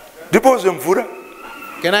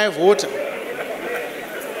 Can I have water?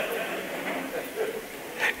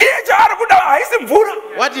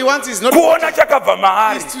 What he wants is not water.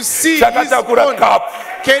 Is to see his own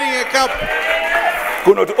carrying a cup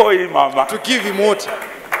to give him water.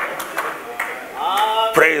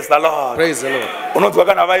 Praise the Lord. Praise the Lord.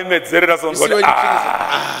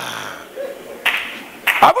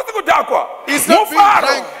 It's not being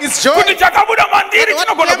drank, it's joy. What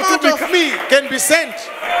amount of me can be sent?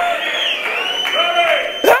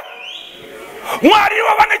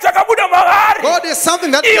 God is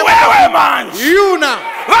something that you now.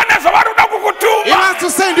 He wants to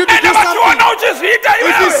send you to do something.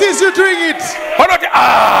 If he sees you doing it,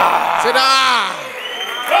 said,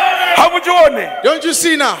 don't you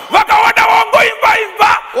see now?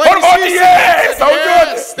 When he sees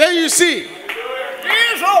yes, there you see.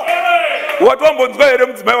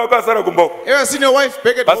 Ever seen your wife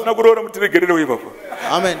back at home?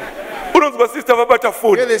 Amen.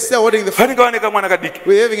 Here they still holding the phone.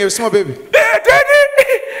 We're having a small baby.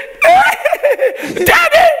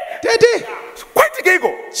 Daddy.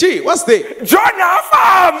 Gee, what's there? John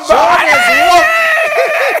has walked.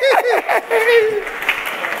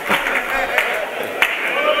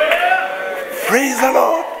 Praise the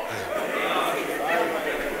Lord.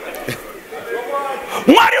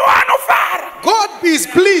 God is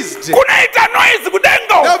pleased. There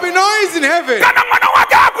will be noise in heaven.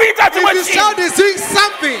 If his child is doing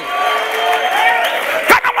something,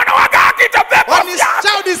 when his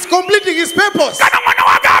child is completing his purpose, when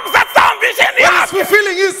he's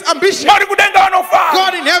fulfilling his ambition,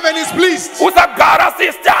 God in heaven is pleased.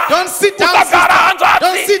 Don't sit down, sister.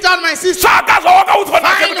 Don't sit down, my sister. Find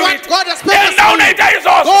what God has purposed for you.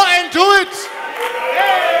 Go and do it.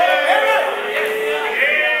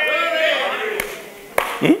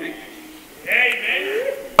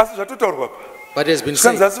 But it has been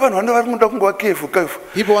said.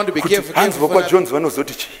 People want to be careful.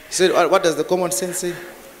 Said, what does the common sense say?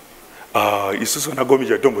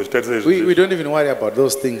 We don't even worry about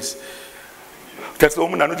those things.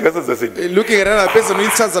 Looking at another person who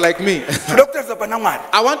sounds like me.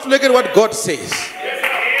 I want to look at what God says.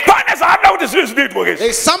 There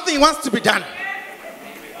is something wants to be done.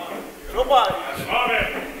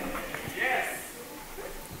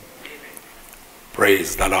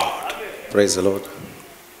 Praise the Lord. Praise the Lord.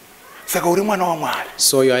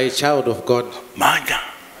 So you are a child of God.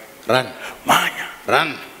 Run.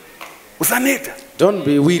 Run. Don't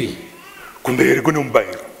be weary.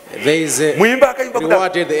 There is a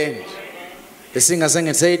reward at the end. The singer sang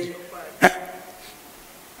and said,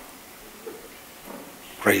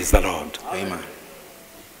 praise the Lord. Amen.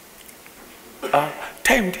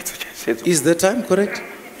 Time is the time correct?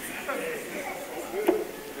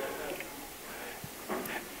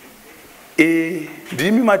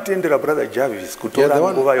 Ndimi matendera brother Jarvis You're the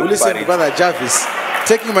one who listen to brother Jarvis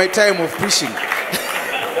taking my time of preaching.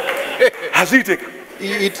 Has it taken?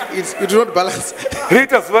 It will not balance.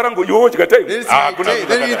 Let us varango you watch the time.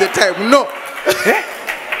 Then you need the time. No.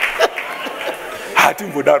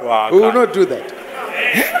 We will not do that.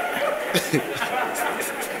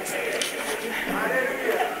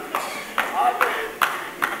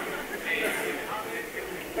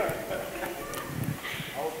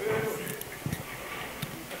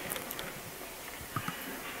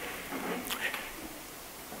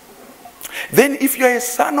 Then if you are a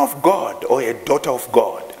son of God or a daughter of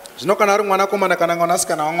God, you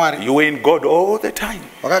are in God all the time.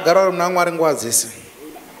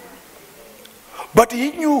 But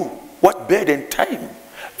he knew what bed and time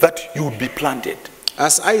that you would be planted.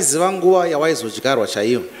 So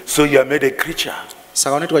you are made a creature, a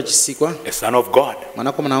son of God,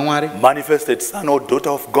 manifested son or daughter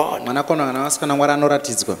of God, to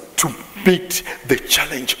meet the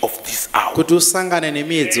challenge of this hour, to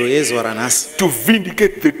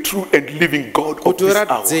vindicate the true and living God of this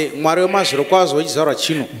hour,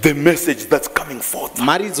 the message that's coming forth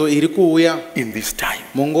in this time.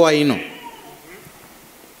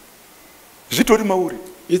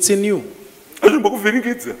 It's in you.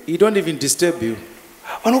 You don't even disturb you.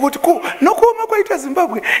 With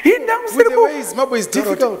the way Zimbabwe is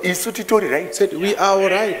difficult. Said we are all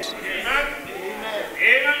right.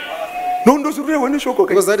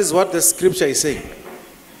 Because that is what the scripture is saying.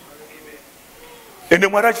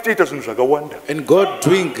 And God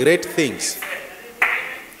doing great things.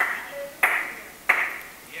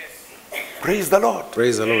 Praise the Lord.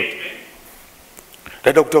 Praise the Lord.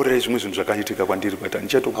 I'll tell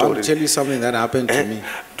you something that happened to me.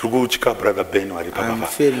 I'm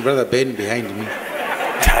feeling Brother Ben behind me.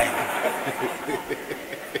 Time.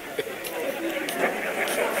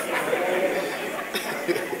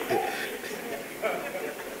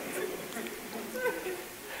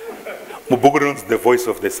 The voice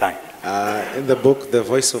of the sign. In the book, The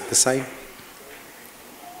Voice of the Sign.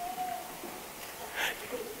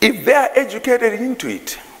 If they are educated into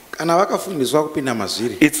it,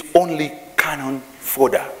 it's only cannon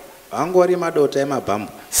fodder.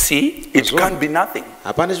 See, it can't be nothing.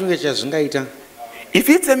 If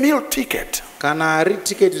it's a meal ticket, then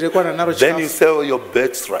you sell your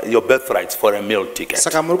birthrights for a meal ticket.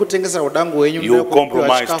 You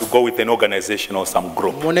compromise to go with an organization or some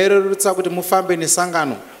group.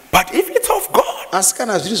 But if it's of God,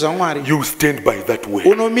 you stand by that way,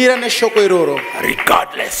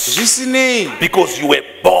 regardless, because you were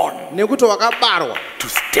born to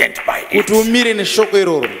stand by it.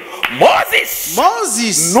 Moses,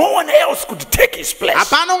 no one else could take his place.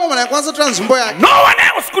 No one else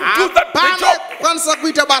could do that job.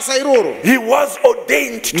 He was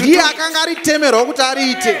ordained to do it.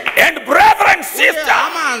 And brethren and sisters,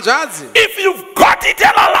 if you've got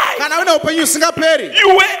eternal life,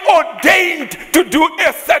 you were ordained to do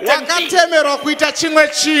a certain thing.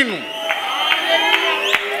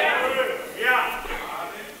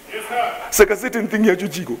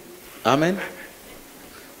 Amen.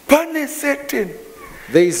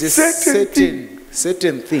 There is a certain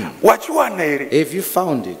thing. If you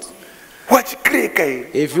found it,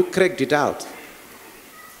 if you cracked it out,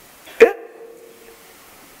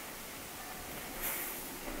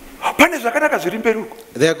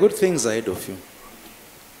 there are good things ahead of you.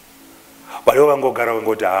 But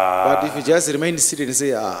if you just remain seated and say,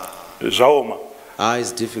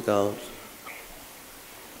 it's difficult,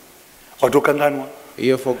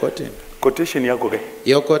 you're forgotten.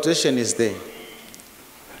 Your quotation is there.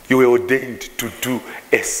 You were ordained to do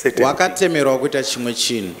a certain thing.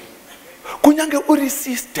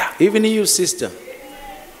 Even you, sister.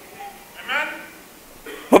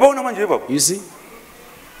 You see?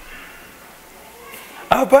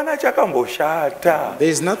 There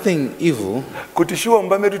is nothing evil. You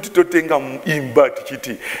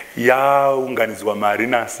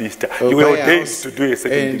were ordained to do a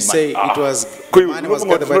certain thing. And say it was money was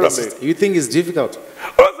gathered by the sister. You think it's difficult?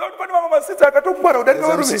 There's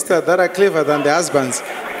some sisters that are clever than the husbands.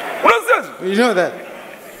 You know that?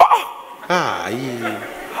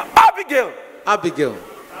 Abigail.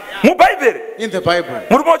 In the Bible.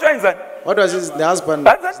 What was the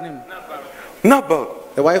husband's name? Nabal.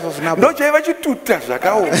 The wife of Nabal.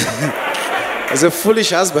 It's a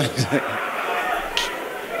foolish husband.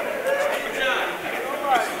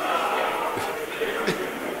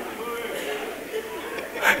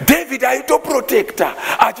 David David aitoprotecta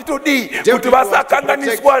achitodii kuti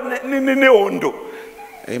vasakanganiswa nehondo.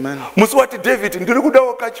 Amen. Musi wati David ndiri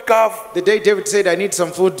kudawo kachikafu. The day David said, I need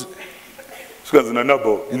some food. Sikazina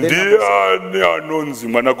Nabal. Ndiani anonzi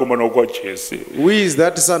mwanakomana kwaJese? Who is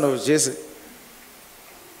that son of Jesse?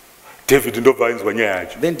 David ndobva ainzwa nyaya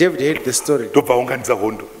yacho. Then David heard the story. Ndobva aunganidza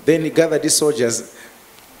hondo. Then he gathered his soldiers.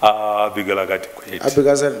 Abigail akati kwete.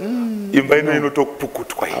 Abigail said, imba ino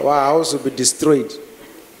inotopukutwa. Our house will be destroyed.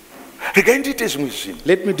 Regai ndiite zvimwe zvinhu.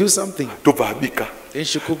 Let me do something. Ndobva abika. Then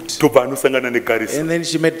she cooked. Ndobva anosangana negarrison. And then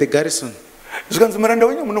she met the garrison. Zvikanzi muranda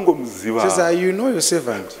wenyu munongomuziva. Says, you know your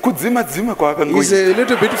servant. Kudzima dzima kwaakangoita. He's a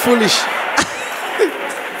little bit foolish.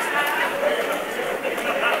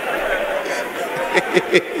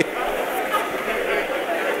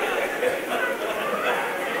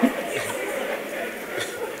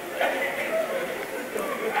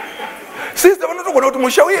 Sister, vanotogona kuti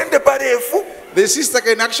musha uende parefu. The sister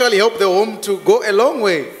can actually help the home to go a long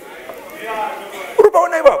way.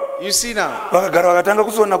 You see now,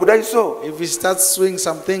 if he starts doing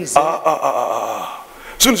some things,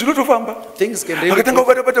 things can really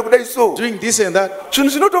doing this and that,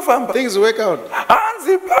 things work out.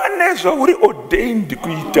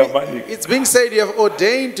 It's being said you have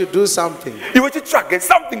ordained to do something. So find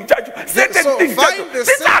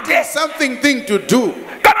the something thing to do.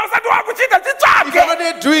 If you're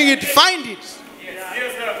not doing it, find it.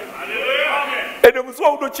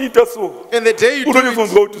 And the day you do it, you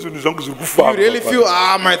really feel,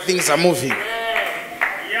 my things are moving.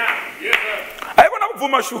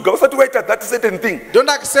 That certain thing. Don't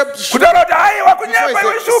accept sugar.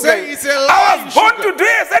 Say it's a lie. I was born to do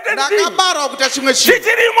a certain thing.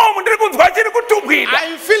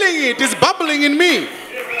 I'm feeling it. It's bubbling in me.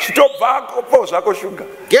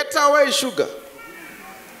 Get away, sugar.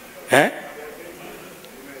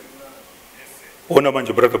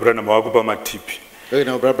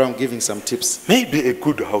 Brother Brother, I'm giving some tips. Maybe a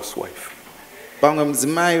good housewife.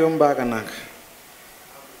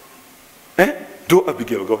 Do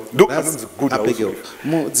Abigail go. Do good Abigail.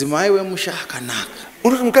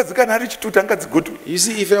 You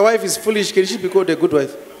see, if a wife is foolish, can she be called a good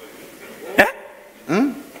wife?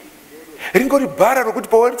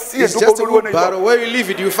 It's just a good barrel. Where you leave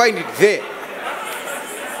it, you find it there.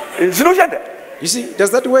 You see, does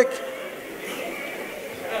that work?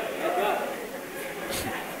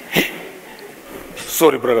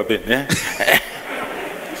 Sorry, Brother Ben.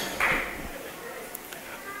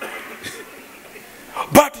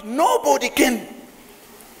 But nobody can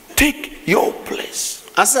take your place.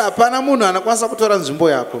 God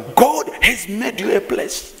has made you a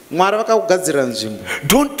place.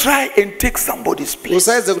 Don't try and take somebody's place.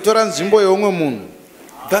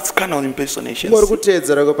 That's kind of impersonation.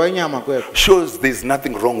 Shows there's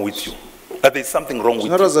nothing wrong with you. That there's something wrong with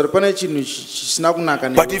you.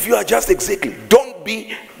 But if you are just exactly, don't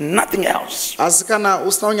be nothing else.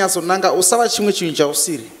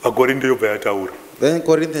 Then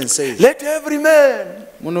Corinthians says, let every man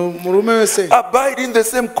abide in the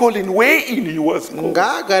same calling wherein he was called.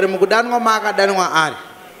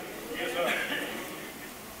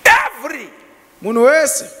 Every.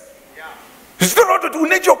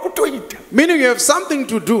 Meaning you have something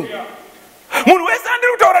to do.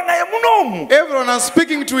 Everyone I'm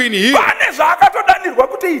speaking to in here,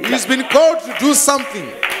 he's been called to do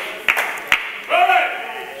something.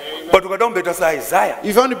 But if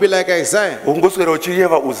you want to be like Isaiah,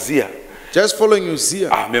 just following Uzziah.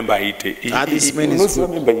 This man is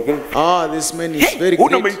good. This man is very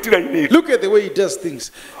great. Look at the way he does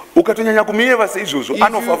things. If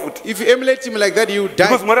you emulate him like that, you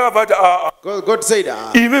die. God said,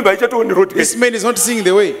 this man is not seeing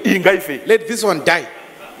the way. Let this one die.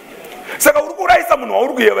 So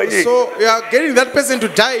you are getting that person to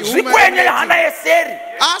die.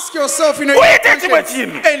 Ask yourself,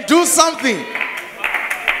 and do something.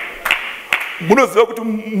 In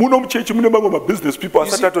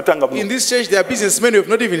this church, there are businessmen who have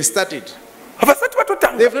not even started. They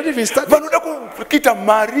have not even started.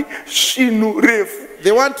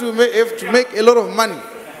 They want to make a lot of money.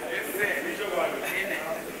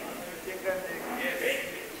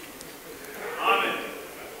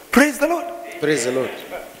 Praise the Lord. Praise the Lord.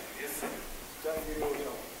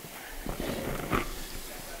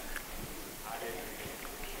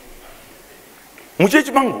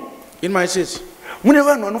 In my church, there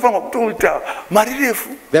are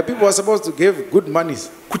people who are supposed to give good money.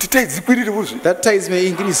 That tithes may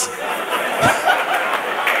increase.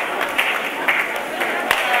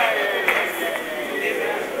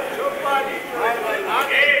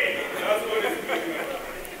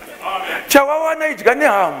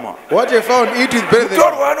 What you found, eat with brethren.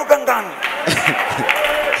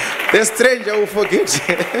 The stranger will forget.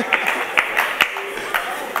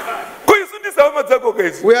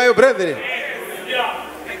 We are your brethren.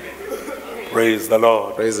 Praise the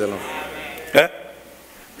Lord. Praise the Lord.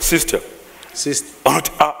 Sister. It's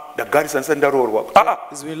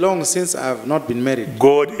been long since I have not been married.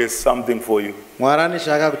 God has something for you.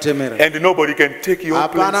 And nobody can take your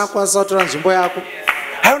place.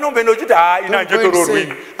 I don't know.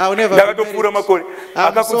 I will never be married.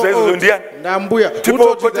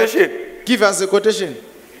 Give us a quotation.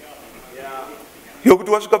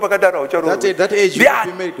 That age you will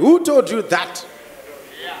be married. Who told you that?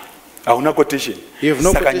 You have no quotation.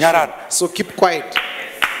 So keep quiet.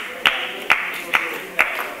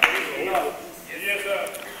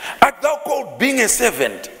 Art thou called being a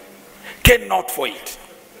servant? Cannot for it.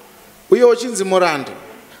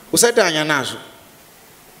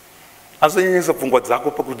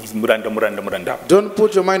 Don't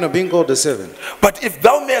put your mind on being called a servant. But if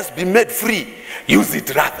thou mayest be made free, use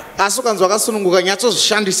it rather.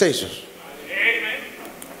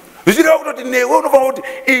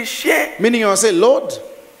 Meaning you say, Lord,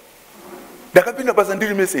 I got to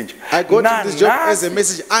this job as a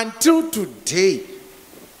message until today.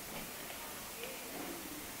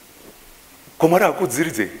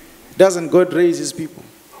 Doesn't God raise his people?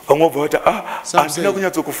 Some say,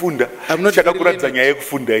 I'm not learning. I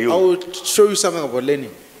will show you something about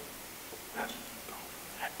learning.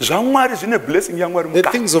 The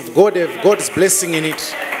things of God have God's blessing in it.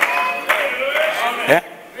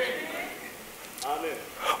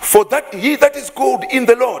 For that he that is called in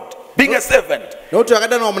the Lord, being a servant,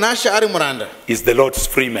 is the Lord's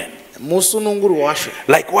free man.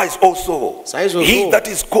 Likewise also, he that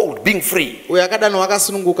is called being free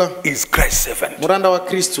is Christ's servant.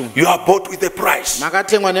 You are bought with a price.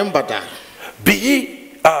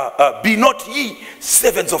 Be not ye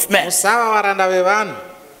servants of men.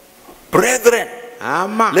 Brethren,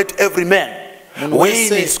 let every man, when he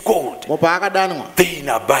is called, then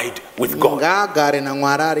abide with God.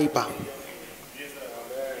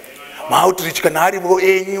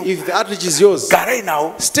 If the outreach is yours,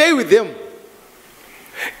 stay with them.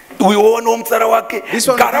 This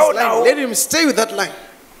one, let him stay with that line.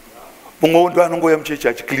 One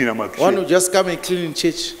who just come and clean in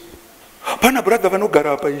church.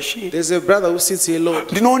 There's a brother who sits here, Lord.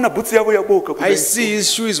 I see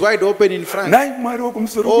his shoe is wide open in front.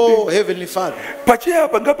 Oh, Heavenly Father. May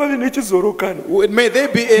there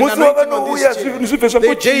be an anointing on this chair.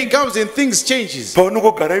 The day comes and things changes.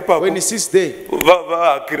 When he sits there,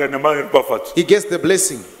 he gets the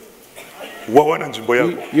blessing.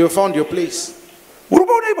 You found your place.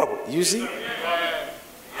 You see?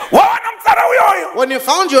 When you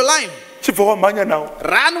found your line,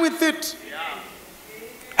 run with it.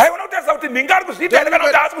 How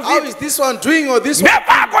is this one doing or this one?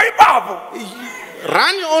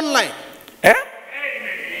 Run your own line.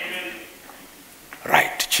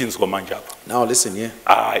 Right. Now listen here.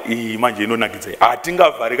 We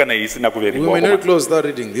may not close without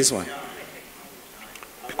reading this one.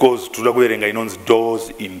 Because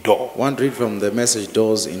doors in door. One read from the message,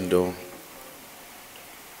 doors in door.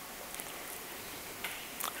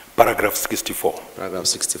 Paragraph 64. Paragraph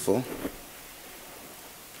 64.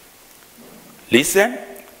 Listen.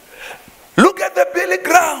 Look at the Billy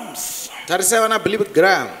Grahams.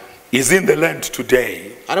 He's in the land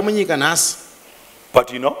today.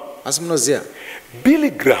 But you know,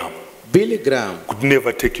 Billy Graham could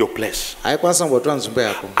never take your place. I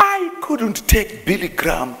couldn't take Billy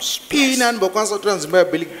Graham's place.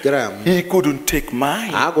 He couldn't take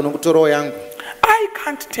mine. I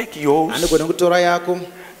can't take yours.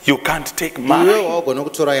 You can't take mine.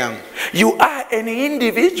 You are an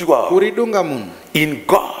individual in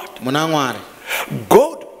God.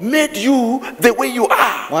 God made you the way you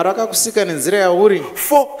are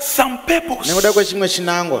for some purpose.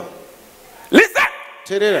 Listen.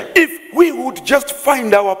 If we would just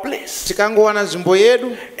find our place and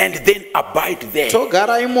then abide there,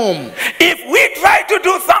 if we try to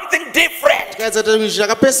do something different,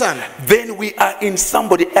 then we are in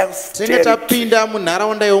somebody else's territory,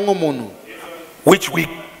 which we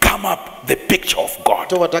come up the picture of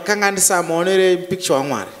God.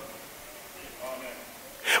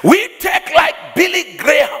 We take like Billy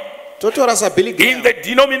Graham in the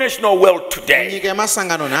denominational world today, as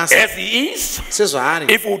he is.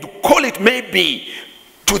 If we would call it maybe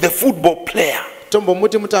to the football player,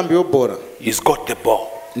 he's got the ball.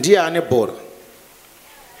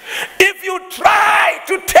 If you try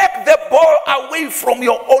to take the ball away from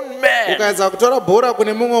your own man,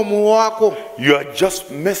 you are just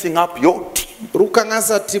messing up your team.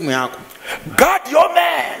 Guard your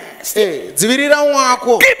man. Keep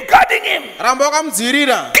guarding him.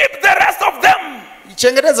 Keep the rest of them.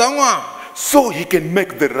 So he can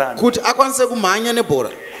make the run.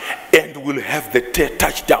 And will have the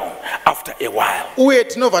touchdown after a while.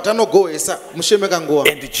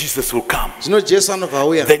 And Jesus will come.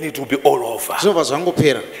 Then it will be all over.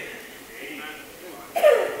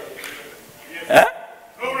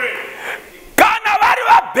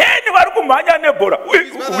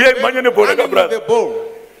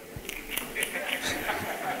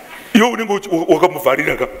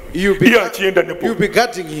 You'll be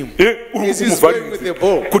guarding him. He's going with the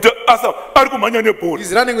ball.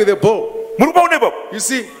 He's running with the ball. You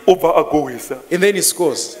see? And then he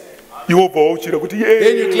scores. Then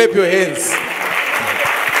you clap your hands.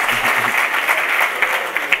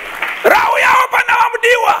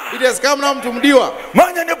 It has come now to Mdiwa.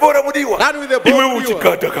 Run with the ball.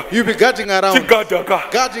 You'll be guarding around. Guarding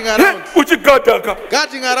around. Guarding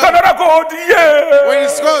around. When he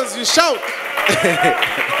scores, you shout.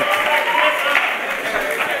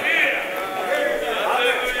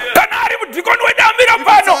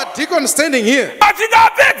 It's our deacon standing here.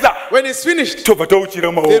 When it's finished, then we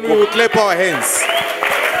will clap our hands.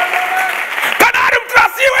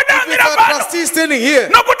 It's our trustee standing here.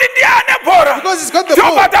 Because he's got the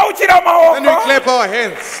ball. Then we clap our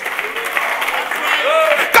hands.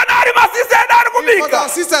 Because our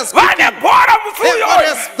sisters the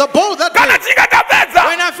ball that day.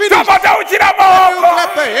 When I finish, then we will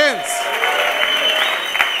clap their hands.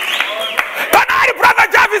 Brother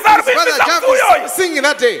Jarvis is singing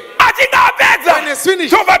that day. When it's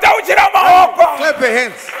finished, clap their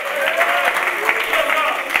hands.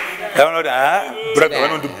 That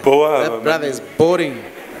brother is boring.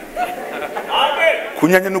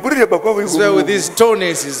 With his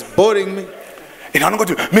tones, he's boring me. Clap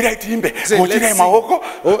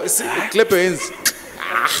your hands.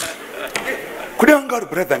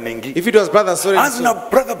 If it was brother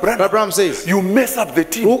Brother Branham says, you mess up the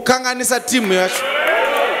team.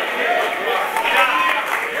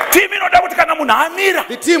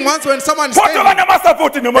 The team wants when someone standing,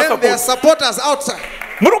 then their supporters outside.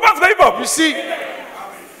 You see?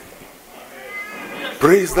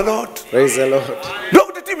 Praise the Lord. Praise the Lord.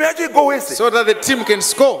 So that the team can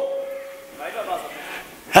score.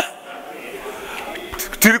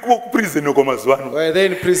 We're there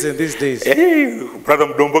in prison these days. Brother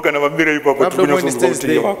Mdombo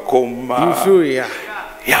you feel,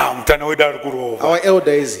 our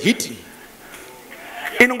elder is hitting.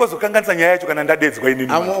 I'm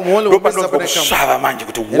only what?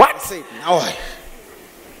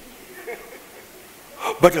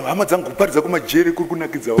 But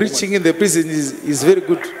preaching in the prison is very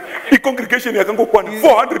good. The congregation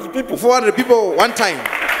 400 people. 400 people one time.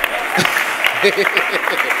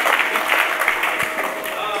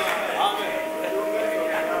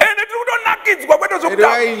 And they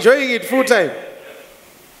are enjoying it full time.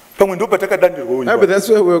 But that's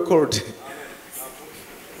where we were called.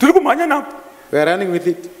 We are running with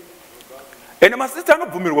it. And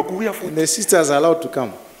the sisters are allowed to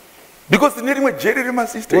come. Because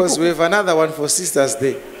we have another one for sisters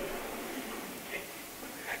there.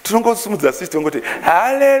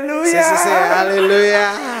 Hallelujah. Say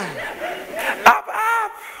hallelujah. Up.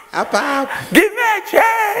 Up. Give me a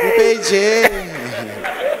change.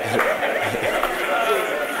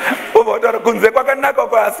 Out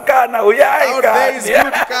there is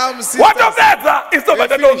good, come sisters. What of that? It's over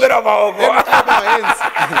the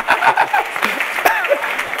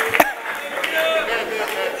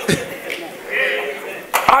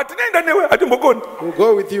we'll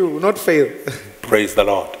go with you, will not fail. Praise the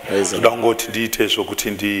Lord. Praise the Lord.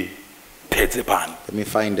 Let me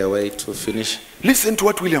find a way to finish. Listen to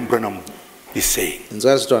what William Branham is saying.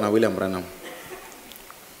 William Branham.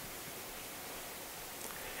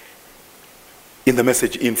 In the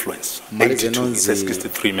message Influence,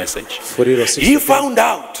 63 message, he found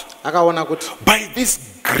out by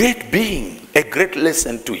this great being, a great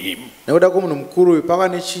lesson to him, that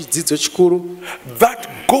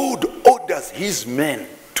God orders his men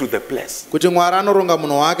to the place.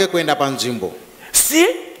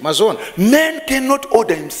 See, man cannot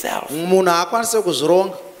order himself.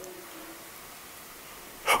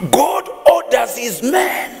 God orders his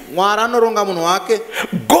man. God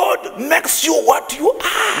makes you what you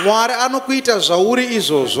are.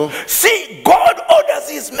 See, God orders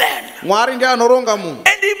his man. And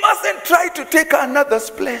he mustn't try to take another's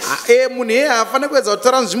place.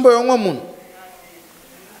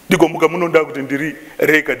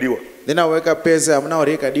 Then I wake up, I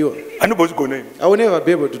will never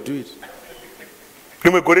be able to do it.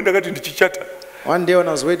 One day when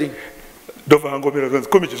I was waiting,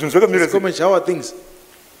 how are things?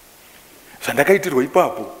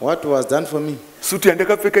 What was done for me?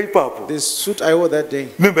 The suit I wore that day,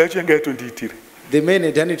 the man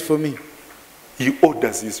had done it for me. He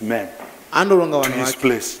orders his men to his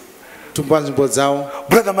place.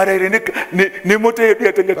 Brother Maria,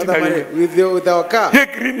 with our car,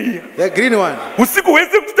 the green one,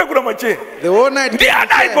 the whole night,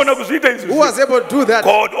 who was able to do that?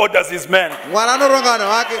 God orders his men.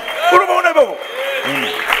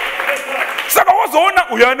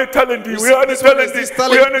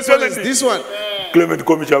 This one. Clement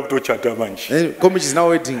Komich is now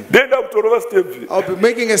waiting. I'll be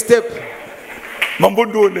making a step.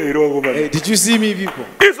 Hey, did you see me, people?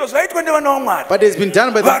 But it's been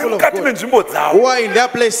done by the people of God who are in their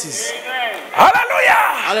places. Hallelujah.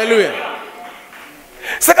 Hallelujah.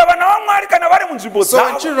 So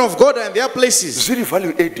when children of God are in their places,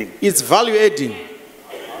 it's value adding.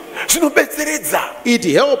 It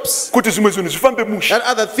helps that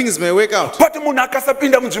other things may work out. But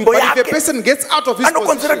if a person gets out of his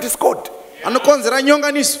position,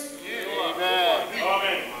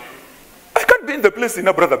 I can't be in the place in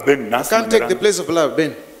a brother Ben. I can't take the place of Brother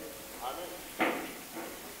Ben.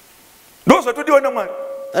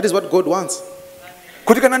 That is what God wants.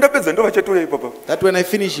 That when I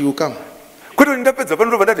finish, He will come. Let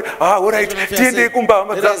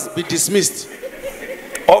us be dismissed.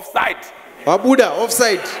 Offside. Wabuda,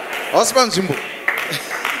 offside.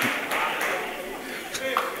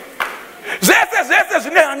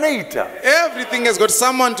 Everything has got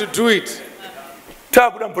someone to do it.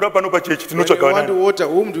 When you want water,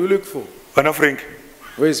 whom do you look for? Frank.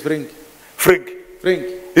 Where is Frank? Frank.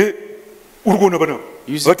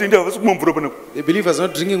 You see, the believers are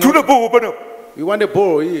not drinking water. We want a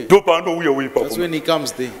bowl here. That's when he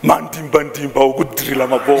comes there.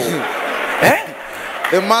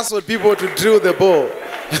 The muscle people to drill the ball.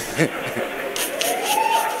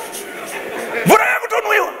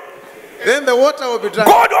 Then the water will be drunk.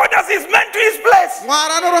 God orders his men to his place.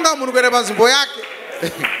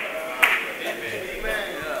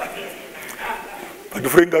 But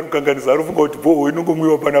Frank arukanganiza arufunga kuti bo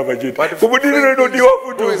inongomwiwa pana vacheti. Kubudiriro inodiwa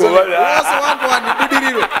futi uko.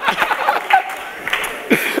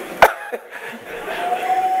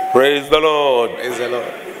 Praise the Lord. Praise the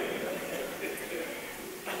Lord.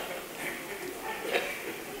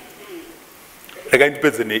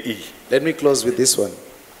 Let me close with this one.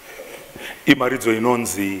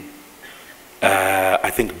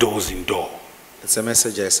 I think doors in door. It's a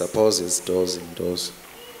message, I suppose, it's doors in doors.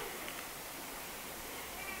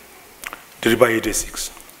 86.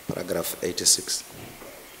 Paragraph 86.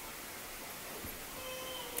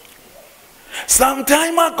 Some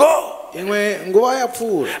time ago, I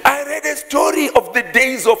read a story of the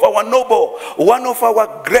days of our noble, one of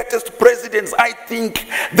our greatest presidents, I think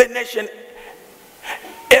the nation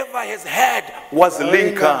ever has had was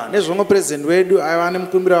Lincoln.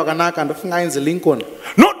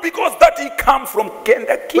 Not because that he come from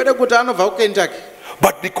Kentucky,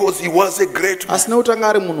 but because he was a great man.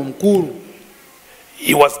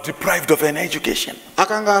 He was deprived of an education.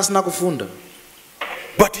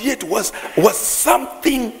 But yet was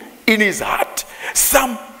something in his heart,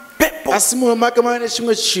 some purpose. Now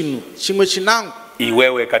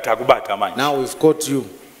we've got you.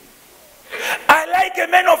 I like a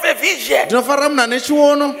man of a vision.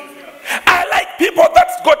 I like people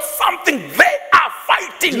that's got something they are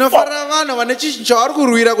fighting for.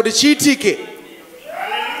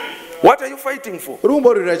 What are you fighting for? You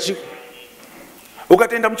go to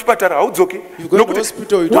the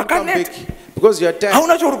hospital, you don't come back because you are tired.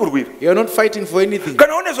 You are not fighting for anything.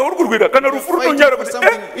 Fighting for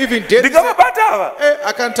something, even death.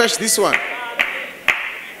 I can't touch this one.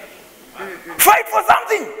 Fight for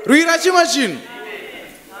something.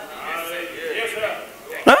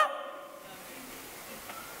 Huh?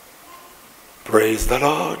 Praise the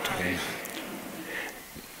Lord.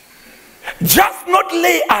 Just not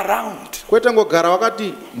lay around.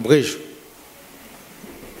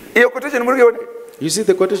 You see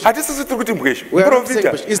the quotation?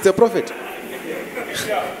 It's the prophet.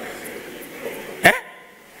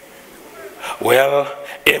 Well,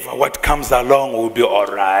 if what comes along will be all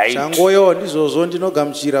right.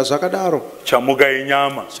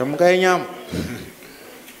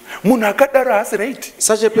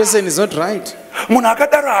 Such a person is not right.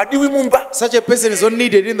 Such a person is not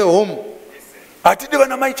needed in the home. We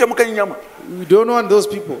don't want those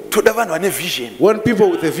people. We want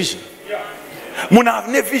people with a vision. A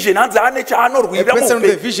person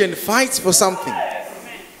with a vision fights for something.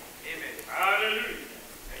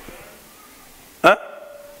 Huh?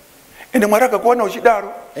 And if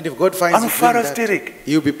God finds you doing that,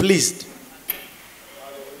 He'll be pleased.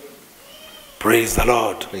 Praise the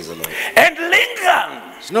Lord. Praise the Lord. And Lincoln.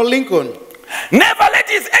 You know Lincoln. Never let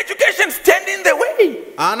his education stand in the way.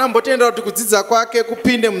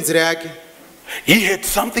 He had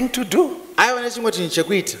something to do.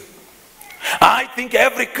 I think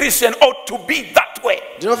every Christian ought to be that way.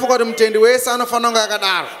 Find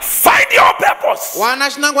your purpose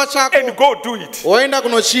and go do it.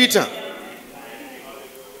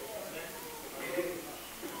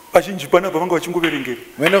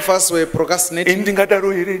 Many of us were procrastinating.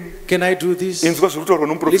 Can I do this?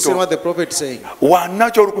 Listen what the prophet is saying. Find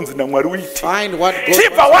what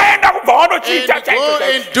God wants and go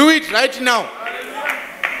and do it right now.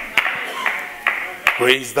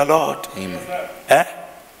 Praise the Lord. Amen. And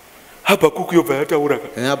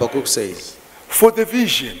Habakkuk says, for the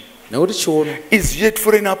vision is yet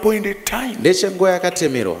for an appointed time.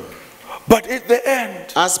 But at the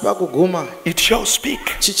end, it shall speak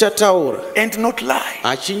and not lie.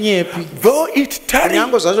 Though it tarry,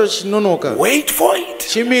 wait for it,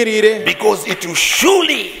 because it will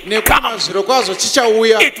surely come.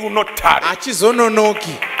 It will not tarry.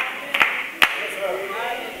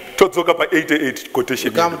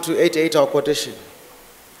 Come to 88 our quotation.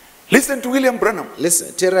 Listen to William Branham.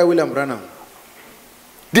 Listen, Terry William Branham.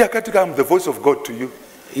 I'm the voice of God to you.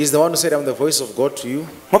 He's the one who said, I'm the voice of God to you.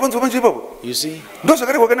 You see? That's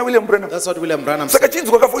what William Branham said. So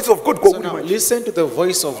now, listen to the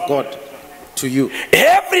voice of God to you.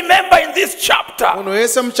 Every member in this chapter,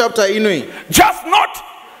 just not,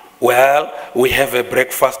 well, we have a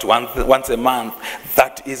breakfast once a month.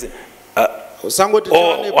 That is,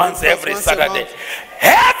 once every Saturday.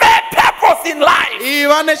 Have a purpose in life.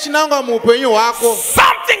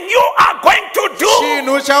 Something you are going to do.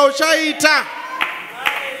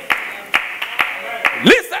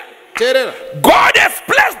 Listen, God has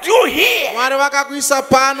placed you here.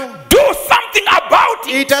 Do something about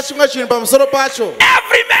it. Every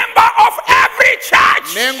member of every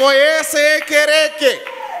church.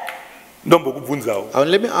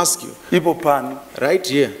 Let me ask you, right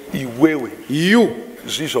here, you,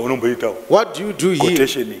 what do you do here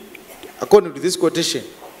according to this quotation?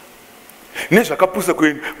 Even just to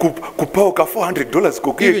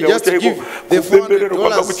give the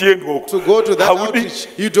 $400 to go to that outreach,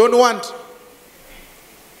 you don't want.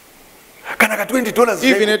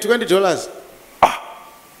 Even at $20.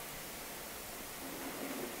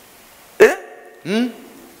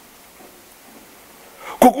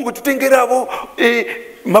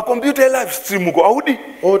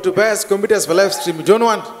 Or to buy us computers for live stream, you don't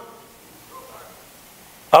want.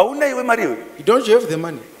 You don't have the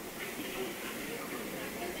money.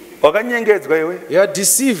 You are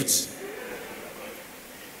deceived.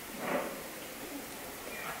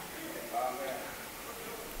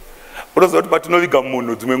 When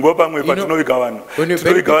we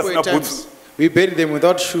bury people at times, we bury them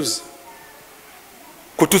without shoes.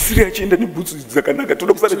 To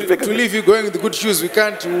leave you going with good shoes, we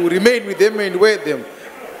can't remain with them and wear them.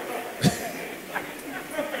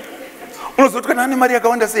 If you have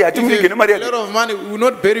a lot of money, we will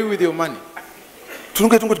not bury you with your money.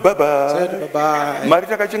 Said, bye-bye.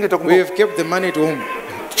 We have kept the money at home.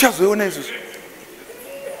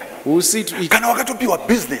 We'll see to it.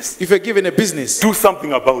 If you're given a business, do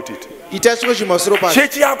something about it.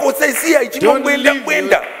 Don't leave your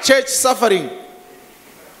church suffering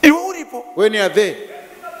when you are there.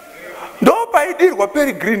 That's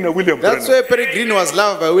why Perry Green was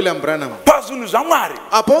loved by William Branham.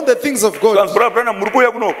 Upon the things of God.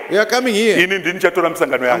 You are coming here.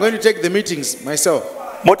 I'm going to take the meetings myself.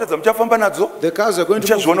 The cars are going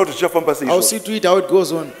to move. I'll see to it how it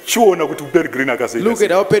goes on. Look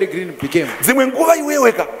at how Perry Green became. At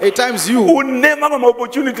times you have some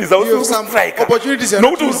opportunities you're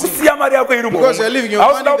not using because you're leaving your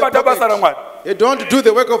money in the pocket. You don't do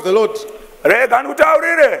the work of the Lord. Let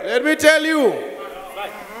me tell you.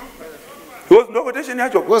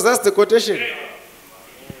 Because that's the quotation.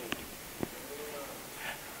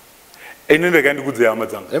 Let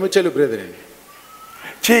me tell you, brethren.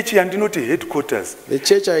 Headquarters. The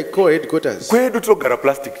church I call headquarters. There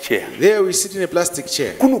we sit in a plastic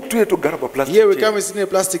chair. Here we come and sit in a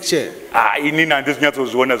plastic chair. I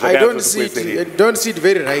don't see it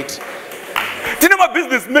very right. We've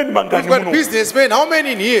got businessmen. How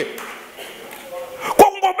many in here?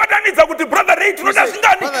 Brother Ray,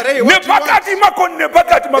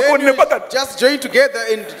 just join together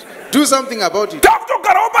and do something about it.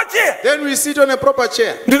 Then we sit on a proper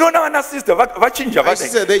chair. They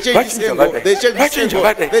change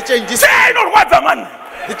this angle.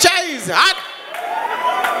 The chair is hot.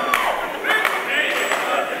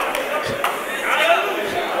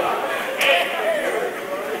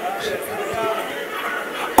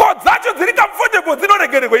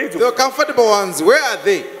 The comfortable ones, where are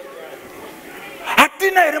they? Do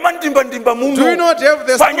you not have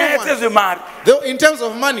the strong ones? In terms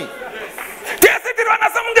of money?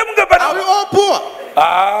 Are we all poor?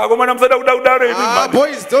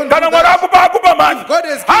 Boys, don't do that. God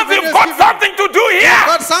has given you've got something to do here. You've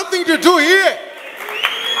got something to do here.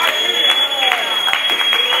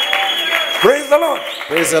 Praise the Lord.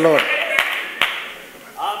 Praise the Lord.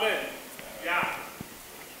 Amen.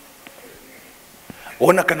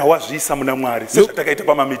 When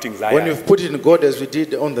you've put in God as we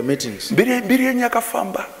did on the meetings,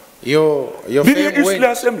 your fame went.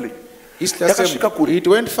 Assembly. East Assembly. It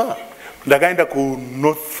went far.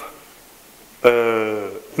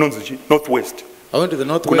 Northwest. I went to the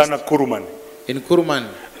Northwest. In Kuruman.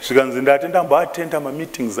 If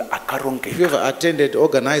you ever attended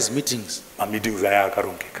organized meetings,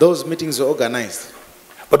 those meetings were organized.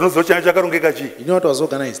 But you know what was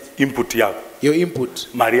organized? Input. Your input.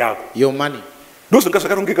 Your money.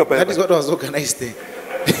 That is what was organized there.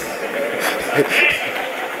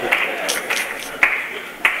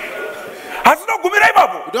 You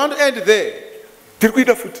don't end there.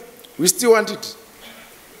 We still want it.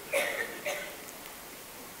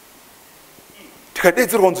 Let's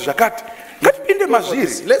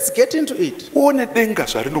get into it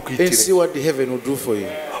and see what the heaven will do for you.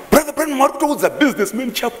 Brother Branham,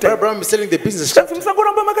 businessman chapter. Brother Branham is telling the business chapter.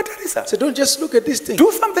 So don't just look at this thing.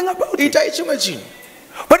 Do something about it.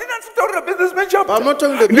 But businessman chapter. I'm not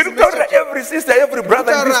talking the business chapter. Every sister, every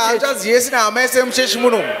brother in this church.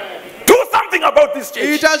 Do something about this church.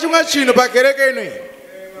 If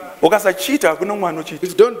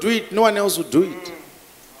you don't do it, no one else will do it.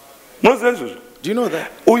 Do you know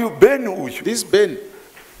that? This Ben.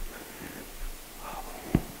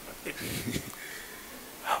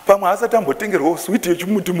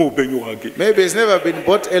 Maybe he's never been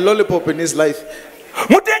bought a lollipop in his life.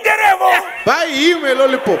 Buy him a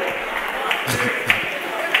lollipop.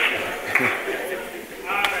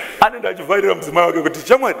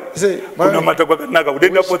 Say, if I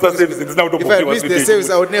miss the service,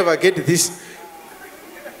 I would never get this.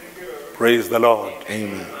 Praise the Lord.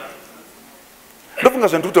 Amen. I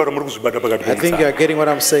think you are getting what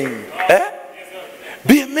I'm saying.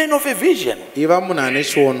 Be a man of a vision.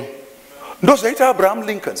 That's what Abraham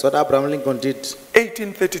Lincoln did.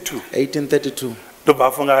 1832. 1832.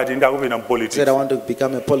 Said, I want to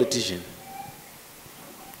become a politician.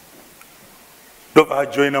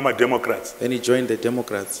 Then he joined the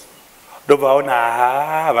Democrats. Said,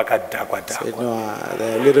 no,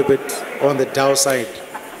 they're a little bit on the downside.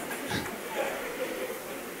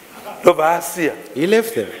 He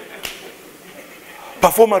left them.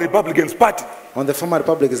 Former Republicans Party. On the former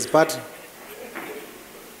Republicans Party.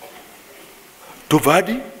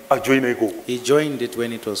 He joined it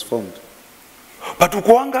when it was formed. But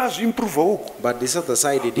this other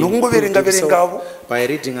side, he didn't improve himself by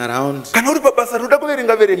reading around.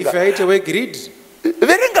 If you hate a work, read.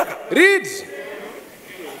 Read.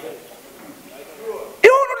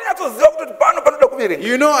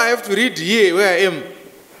 You know I have to read here where I am.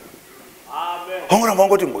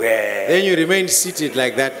 Then you remain seated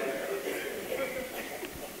like that.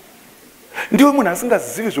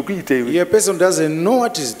 You're a person who doesn't know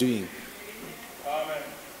what he's doing.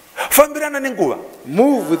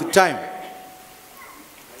 Move with time.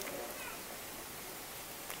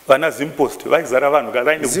 Zimpost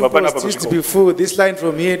used to be full. This line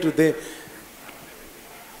from here to there.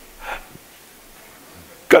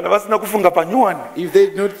 If they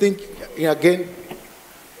don't think again,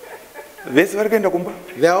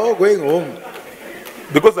 they are all going home.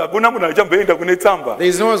 Because there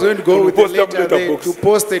is no one going to go with the letter there to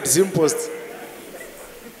post it, Zimpost.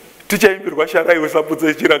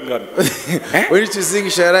 When you sing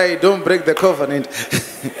Sharai, don't break the covenant.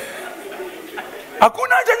 No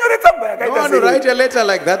one will write a letter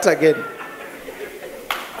like that again.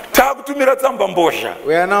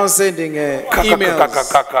 We are now sending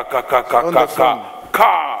emails on the phone.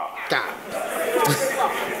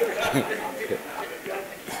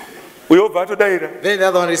 Then the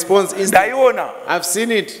other one responds instantly. I've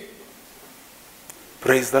seen it.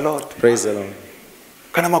 Praise the Lord. Praise the Lord.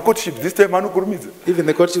 Even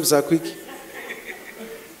the courtships are quick.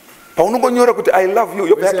 I love you.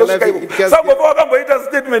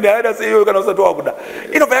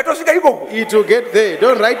 It will get there.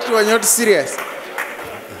 Don't write it when you're not serious.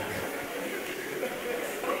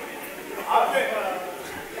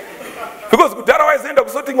 Because otherwise end up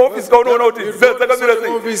sorting office.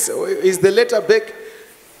 Is the letter back?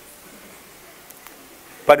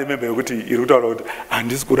 Pane member yokuti iri kutaura kuti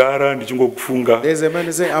handisi kurara ndichingokufunga. There's a man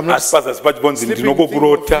who saying, I'm not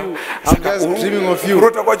ndinokurota. I'm just dreaming of you.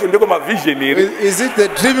 Kurota kwacho ndiko mavision here. Is it the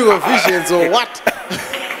dreaming of visions or what?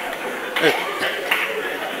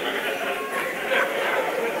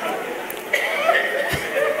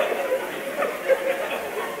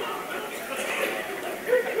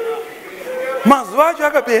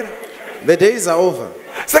 The days are over.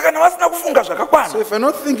 So if you're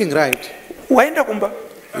not thinking right,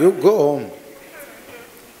 you go home.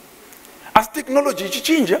 As technology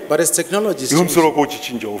changes, but as technology is changing,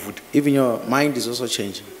 even your mind is also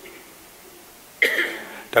changing.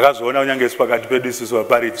 So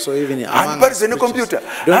even among us, don't push the computer.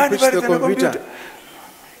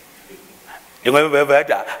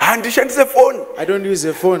 I don't use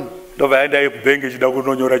a phone. They went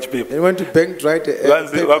to bank to write a paper.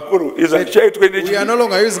 We are no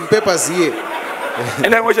longer using papers here.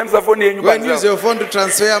 When you use your phone to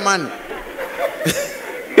transfer money.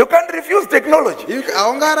 You can't refuse technology.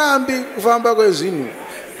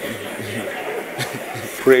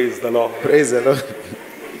 Praise the Lord. Praise the Lord.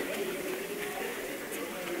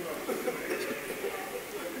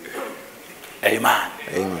 Amen.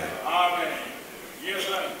 Amen.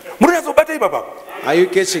 Are you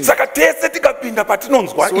catching? So if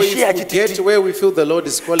we get where we feel the Lord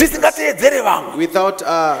is calling us, without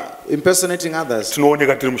impersonating others,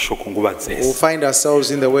 we'll find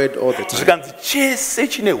ourselves in the Word all the time.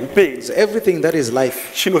 So everything that is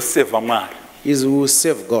life is will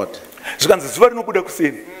save God. The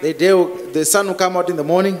sun will come out in the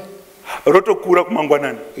morning.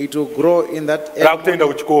 It will grow in that area.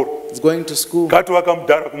 It's going to school.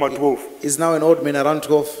 It's now an old man around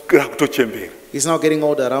 12. He's now getting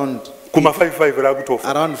old around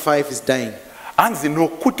 5 is dying. Because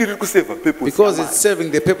it's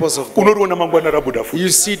serving the purpose of God. You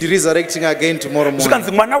see it resurrecting again tomorrow morning.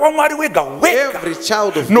 Every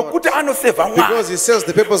child of God, because he serves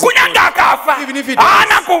the purpose of God. Even if he dies,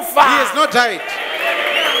 he has not died.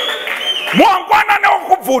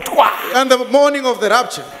 And the morning of the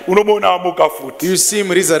rapture, you see him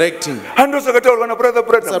resurrecting. That's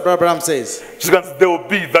what Abraham says. There will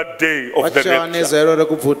be that day of the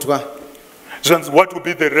rapture. What will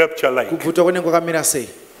be the rapture like?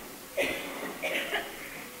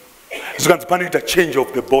 A change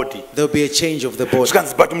of the body. There will be a change of the body.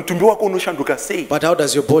 But how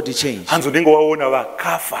does your body change?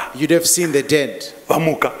 You'd have seen the dead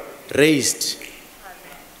raised.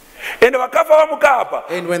 And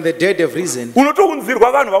when the dead have risen,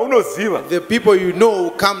 the people you know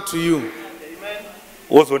will come to you.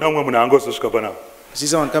 See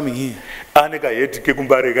someone coming here, having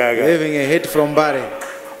a head from Bari.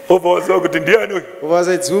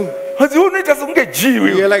 It's who?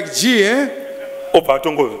 You're like G, eh?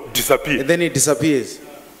 And then he disappears.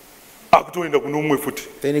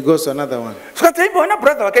 Then he goes to another one.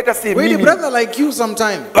 We need a brother like you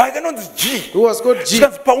sometime. Who was called G.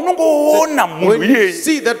 When you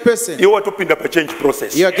see that person, you are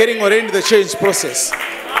getting already into the change process.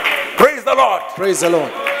 Praise the Lord. Praise the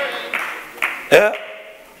Lord. Yeah.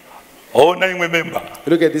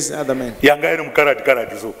 Look at this other man.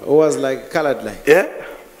 Who was like colored like. Yeah.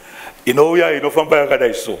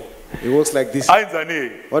 He works like this.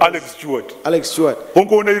 Alex Stewart. Alex Stewart.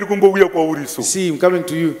 See him coming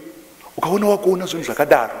to you.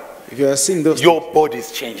 If you are seeing those, your body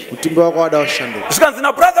is changing.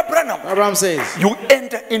 Brother Branham says, you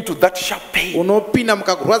enter into that sharp pain.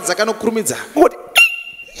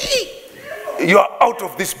 You are out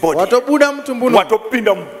of this body. Body.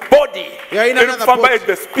 You are in another body. At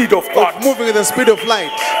the speed of thought. Moving at the speed of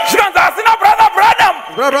light.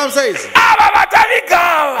 Brother Branham says,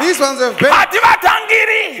 these ones have been.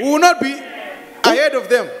 We will not be ahead of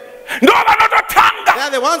them. They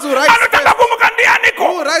are the ones who rise first.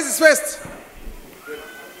 Who rises first?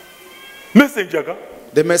 Messenger.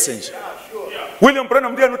 The messenger. William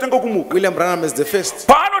Branham is the first.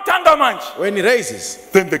 When he raises,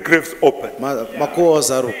 then the graves open. Will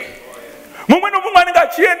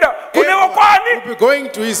be going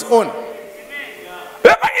to his own.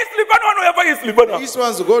 These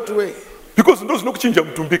ones will go to way. Because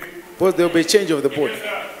there will be a change of the body.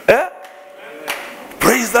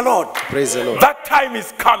 Praise the Lord. Praise the Lord. That time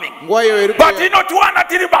is coming. But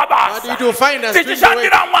you will find us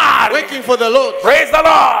working for the Lord. Praise the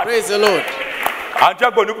Lord. Praise the Lord. I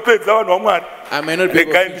may not be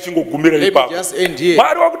able to just end here.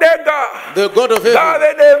 The God of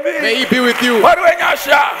heaven, may he be with you.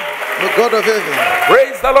 The God of heaven.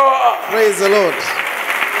 Praise the Lord. Praise the Lord.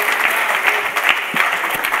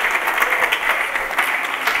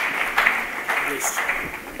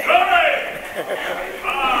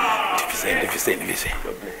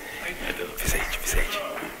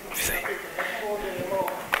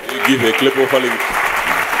 Give a clap of hallelujah.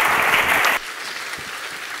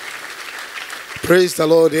 Praise the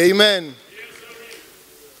Lord. Amen.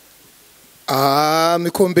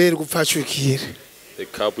 The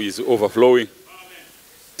cup is overflowing.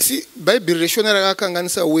 See, Bible reshona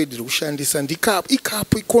rakakanganisa word kushandisa ndikapu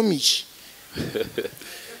ikapu ikomichi.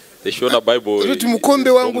 The Shona Bible. Kuti mukombe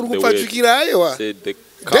wangu uri kupfachukira aiwa.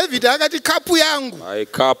 David akati kapu yangu. My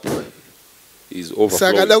cup is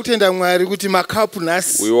overflowing. Saka da kutenda Mwari kuti makapu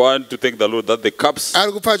nasi. We want to thank the Lord that the cups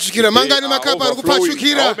ari kupfachukira. Mangani makapu ari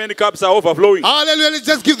kupfachukira. How many cups are overflowing? Hallelujah. Let's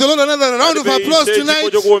just give the Lord another round of applause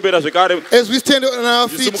tonight. As we stand on our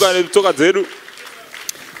feet.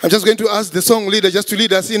 I'm just going to ask the song leader just to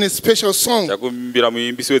lead us in a special song. We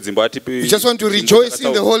just want to rejoice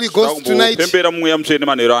in the Holy Ghost tonight.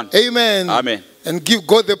 Amen. Amen. And give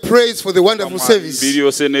God the praise for the wonderful service.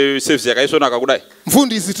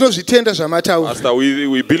 Master,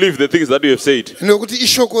 we believe the things that you have said.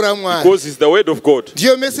 Because it's the word of God.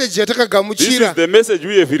 This is the message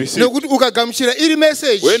we have received.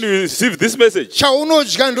 When you receive this message,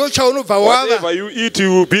 whatever you eat, you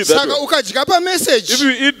will be that way. If you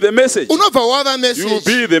eat the message, you will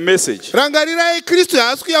be the message.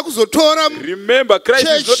 Remember, Christ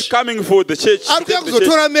is not coming for the church to take the church.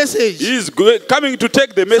 He is coming to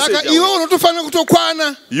take the message.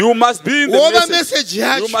 You must be in the message.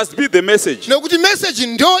 You must be the message. Because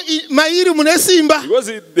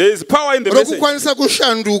there is power in the message.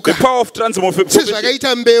 The power of transformation.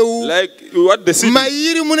 Like what the seed.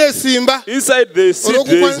 Inside the seed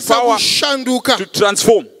there is power to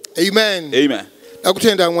transform. Amen. Amen.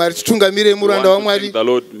 Akutenda Mwari titungamire muranda wa Mwari.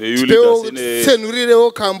 May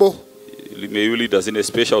you lead us in a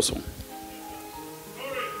special song.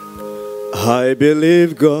 I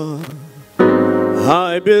believe God,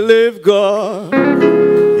 I believe God,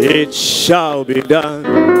 it shall be done,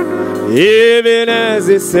 even as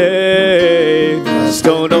He said. Just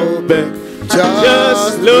don't obey,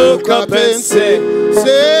 just look up and say,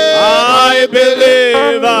 I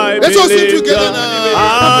believe, I believe God,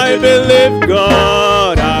 I believe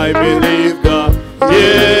God, I believe God,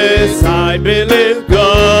 yes, I believe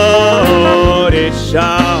God, it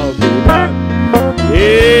shall be done.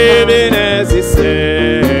 Even as He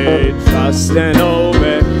said, trust and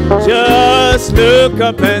obey. Just look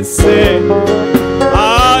up and say,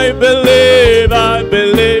 I believe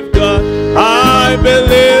God, I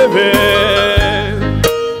believe it.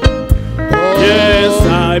 Yes,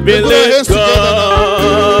 I believe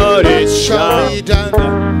God, it shall be done.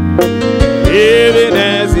 Even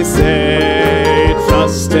as He said,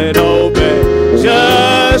 trust and obey.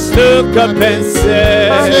 Just look up and say,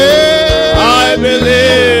 I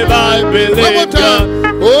believe God, I believe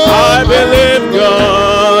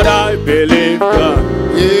God, I believe God,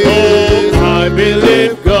 oh, I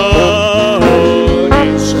believe God,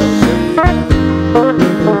 it shall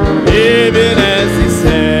be, even as He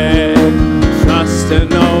said, trust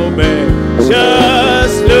and obey,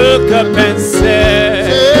 just look up and say,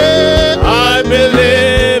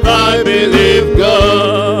 I believe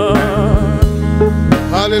God.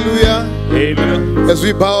 Hallelujah. Amen. As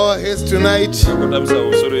we bow our heads tonight,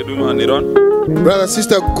 brother,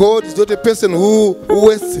 sister, God is not a person who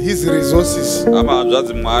wastes His resources.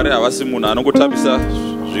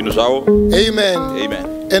 Amen. Amen.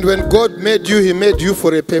 And when God made you, He made you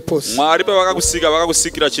for a purpose.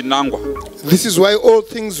 This is why all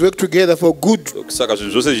things work together for good.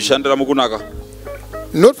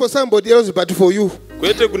 Not for somebody else, but for you.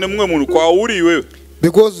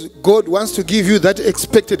 Because God wants to give you that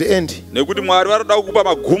expected end.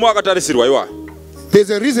 There's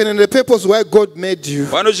a reason and a purpose why God made you.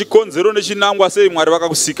 As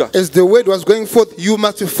the word was going forth, you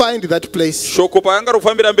must find that place.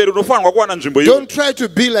 Don't try to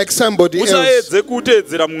be like somebody else.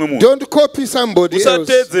 Don't copy somebody else.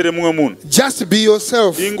 Just be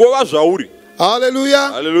yourself. Hallelujah.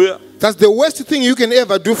 Hallelujah. That's the worst thing you can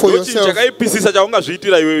ever do for yourself.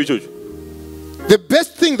 The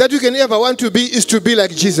best thing that you can ever want to be is to be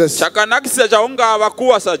like Jesus. Let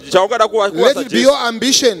it be your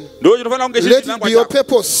ambition. Let it be your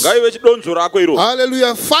purpose.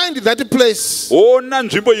 Hallelujah. Find that place.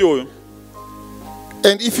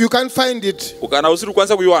 And if you can't find it,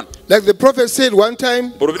 like the prophet said one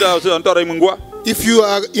time, if you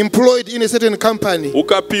are employed in a certain company, you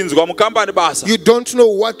don't know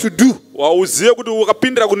what to do.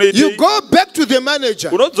 You go back to the manager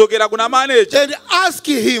and ask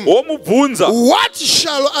him, what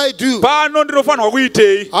shall I do?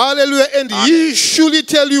 Hallelujah. And he surely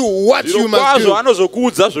tell you what you must do. And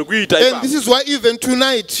this is why even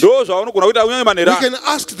tonight we can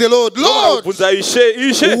ask the Lord, Lord,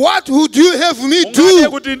 what would you have me do?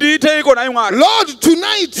 Lord,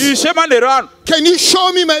 tonight, can you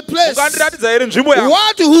show me my place?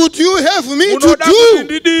 What would you have me to do?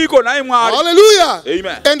 Hallelujah.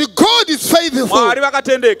 Amen. And God is faithful.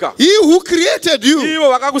 He who created you, He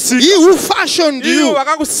who fashioned you, He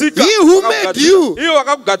who made you,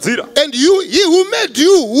 and He who made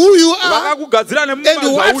you who you are, and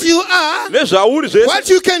what you are, what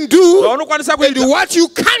you can do, and what you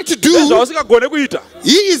can't do.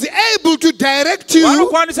 He is able to direct you,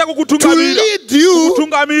 to lead you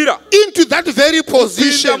into that very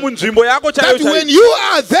position, that when you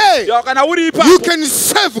are there, you can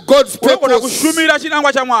serve God's purpose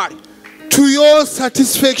to your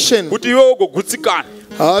satisfaction.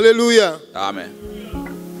 Hallelujah. Amen.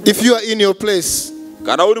 If you are in your place,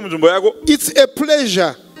 it's a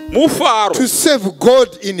pleasure to serve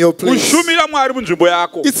God in your place.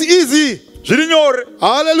 It's easy.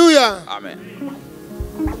 Hallelujah. Amen.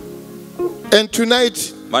 And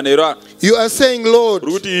tonight, you are saying, Lord,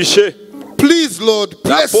 please, Lord,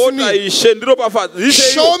 bless me. Show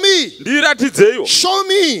me. Show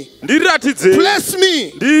me. Bless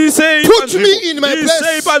me. Put me in my place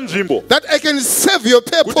that I can serve your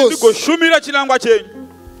purpose.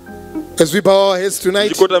 As we bow our heads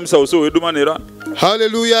tonight,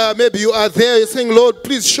 hallelujah. Maybe you are there, you're saying, Lord,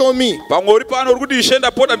 please show me. You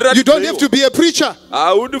don't have to be a preacher.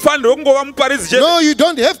 No, you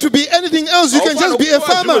don't have to be anything else. You can just be a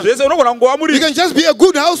farmer. You can just be a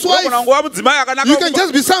good housewife. You can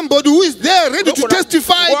just be somebody who is there ready to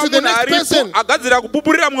testify to the next person.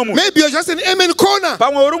 Maybe you're just an amen corner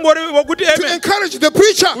to encourage the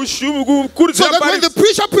preacher, so that when the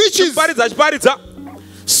preacher preaches,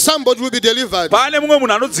 somebody will be delivered.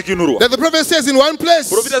 That the prophet says in one place.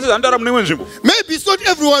 Maybe it's not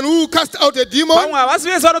everyone who cast out a demon,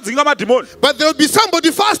 but there will be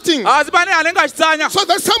somebody fasting, so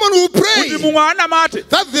that someone will pray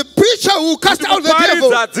that the preacher will cast out the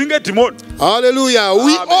devil. Hallelujah.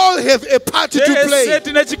 We all have a part to play.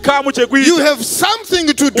 You have something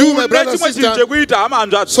to do, my brother and sister.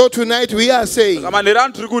 So tonight we are saying,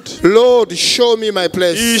 Lord, show me my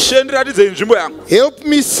place. Help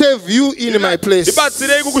me serve you in my place. That's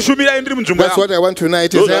what I want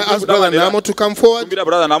tonight. As I ask Brother Namo to come forward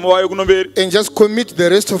and just commit the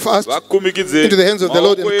rest of us into the hands of the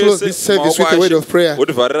Lord and close this service with a word of prayer.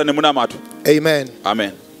 Amen.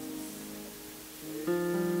 Amen.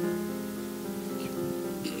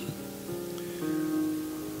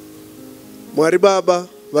 Mwari Baba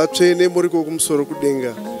vatsvene muri kumusoro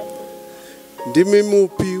kudenga, ndimi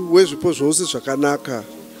mupi wezvipo zvose zvakanaka.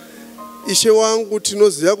 Ishe wangu,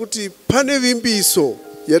 tinoziva kuti pane vimbiso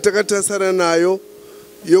yatakatasana nayo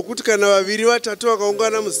yokuti kana vaviri vatatu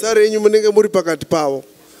vakaungana muzita renyu munenge muri pakati pavo.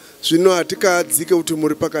 Zvino hatikadzike kuti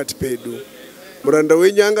muri pakati pedu. Muranda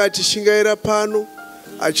wenyu anga achishingaira pano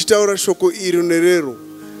achitaura shoko iri nerero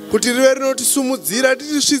kuti rive rinotisumudzira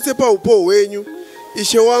titisvitse paupo hwenyu.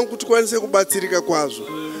 Ishe wangu, tikwanise kubatsirika kwazvo.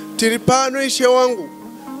 Tiri pano Ishe wangu,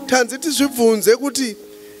 tanzi tizvibvunze kuti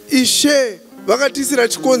Ishe vakatisira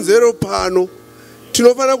chikonzero pano,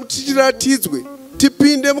 tinofana kuti tiratidzwe,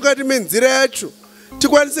 tipinde mukati menzira yacho,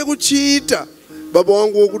 tikwanise kuchiita. Baba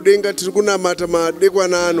wangu wokudenga, tiri kunamata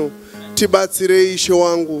madekwana ano, tibatsire Ishe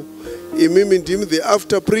wangu. Imimi ndimi the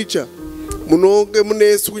after preacher, munonge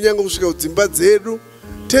munesu kunyange kusvika kudzimba dzedu.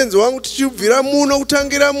 Tenzi wangu, tichibvira muno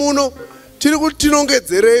kutangira muno, tiri kuti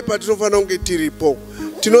tinongedzerei patinofana kunge tiripo.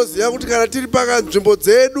 Tinoziva kuti kana tiri panzvimbo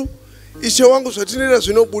dzedu, Ishe wangu, zvatinoita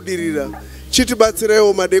zvinobudirira.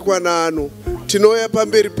 Chitibatsireiwo madekwana ano. Tinouya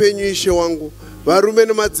pamberi penyu Ishe wangu, varume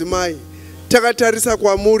nemadzimai, takatarisa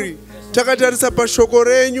kwamuri, takatarisa pashoko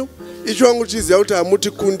renyu. Ishe wangu, tiziva kuti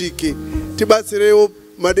hamutikundike. Tibatsireiwo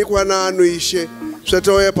madekwana ano Ishe,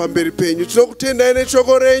 zvatauya pamberi penyu. Tinokutendai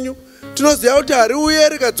neshoko renyu. Tinoziva kuti hariuye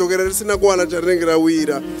rikadzokera risina kuwana charinenge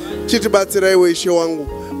rawira. Chitibatsiraiwo Ishe wangu,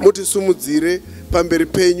 mutisumudzire pamberi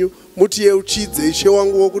penyu, mutiyeuchidze Ishe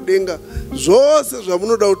wangu wokudenga zvose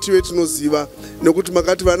zvamunoda kuti tive tinoziva, nekuti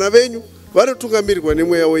makati vana venyu vanotungamirirwa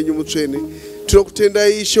nemweya wenyu mutsvene.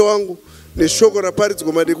 Tinokutendai Ishe wangu neshoko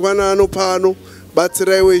raparidzwa madekwana ano pano.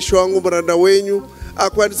 Batsiraiwo Ishe wangu muranda wenyu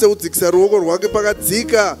akwanise kudzikisa ruoko rwake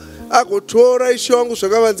pakadzika, agotora Ishe wangu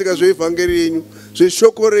zvakavanzika zveevhangeri yenyu,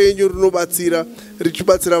 zveshoko renyu rinobatsira,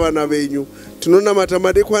 richibatsira vana venyu. Tinonamata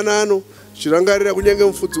madekwana ano chirangarira kunyange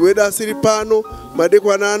mufudzi wedu asiri pano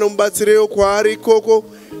madekwana ano mubatsirewo kwaari ikoko.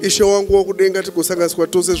 Ishe wangu wokudenga tigosanganiswa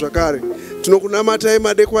tose zvakare. Tinokunamatai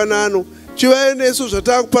madekwana ano. Chivai nesu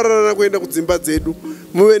zvatakupararana kuenda kudzimba dzedu.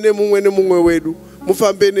 Muve nemumwe nemumwe wedu.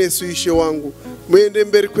 Mufambe nesu Ishe wangu. Muende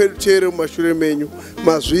mberi kwedu chere mumashure menyu.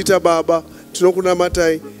 Mazviita Baba.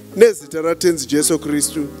 Tinokunamatai nezita raTenzi Jesu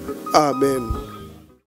Kristu. Amen.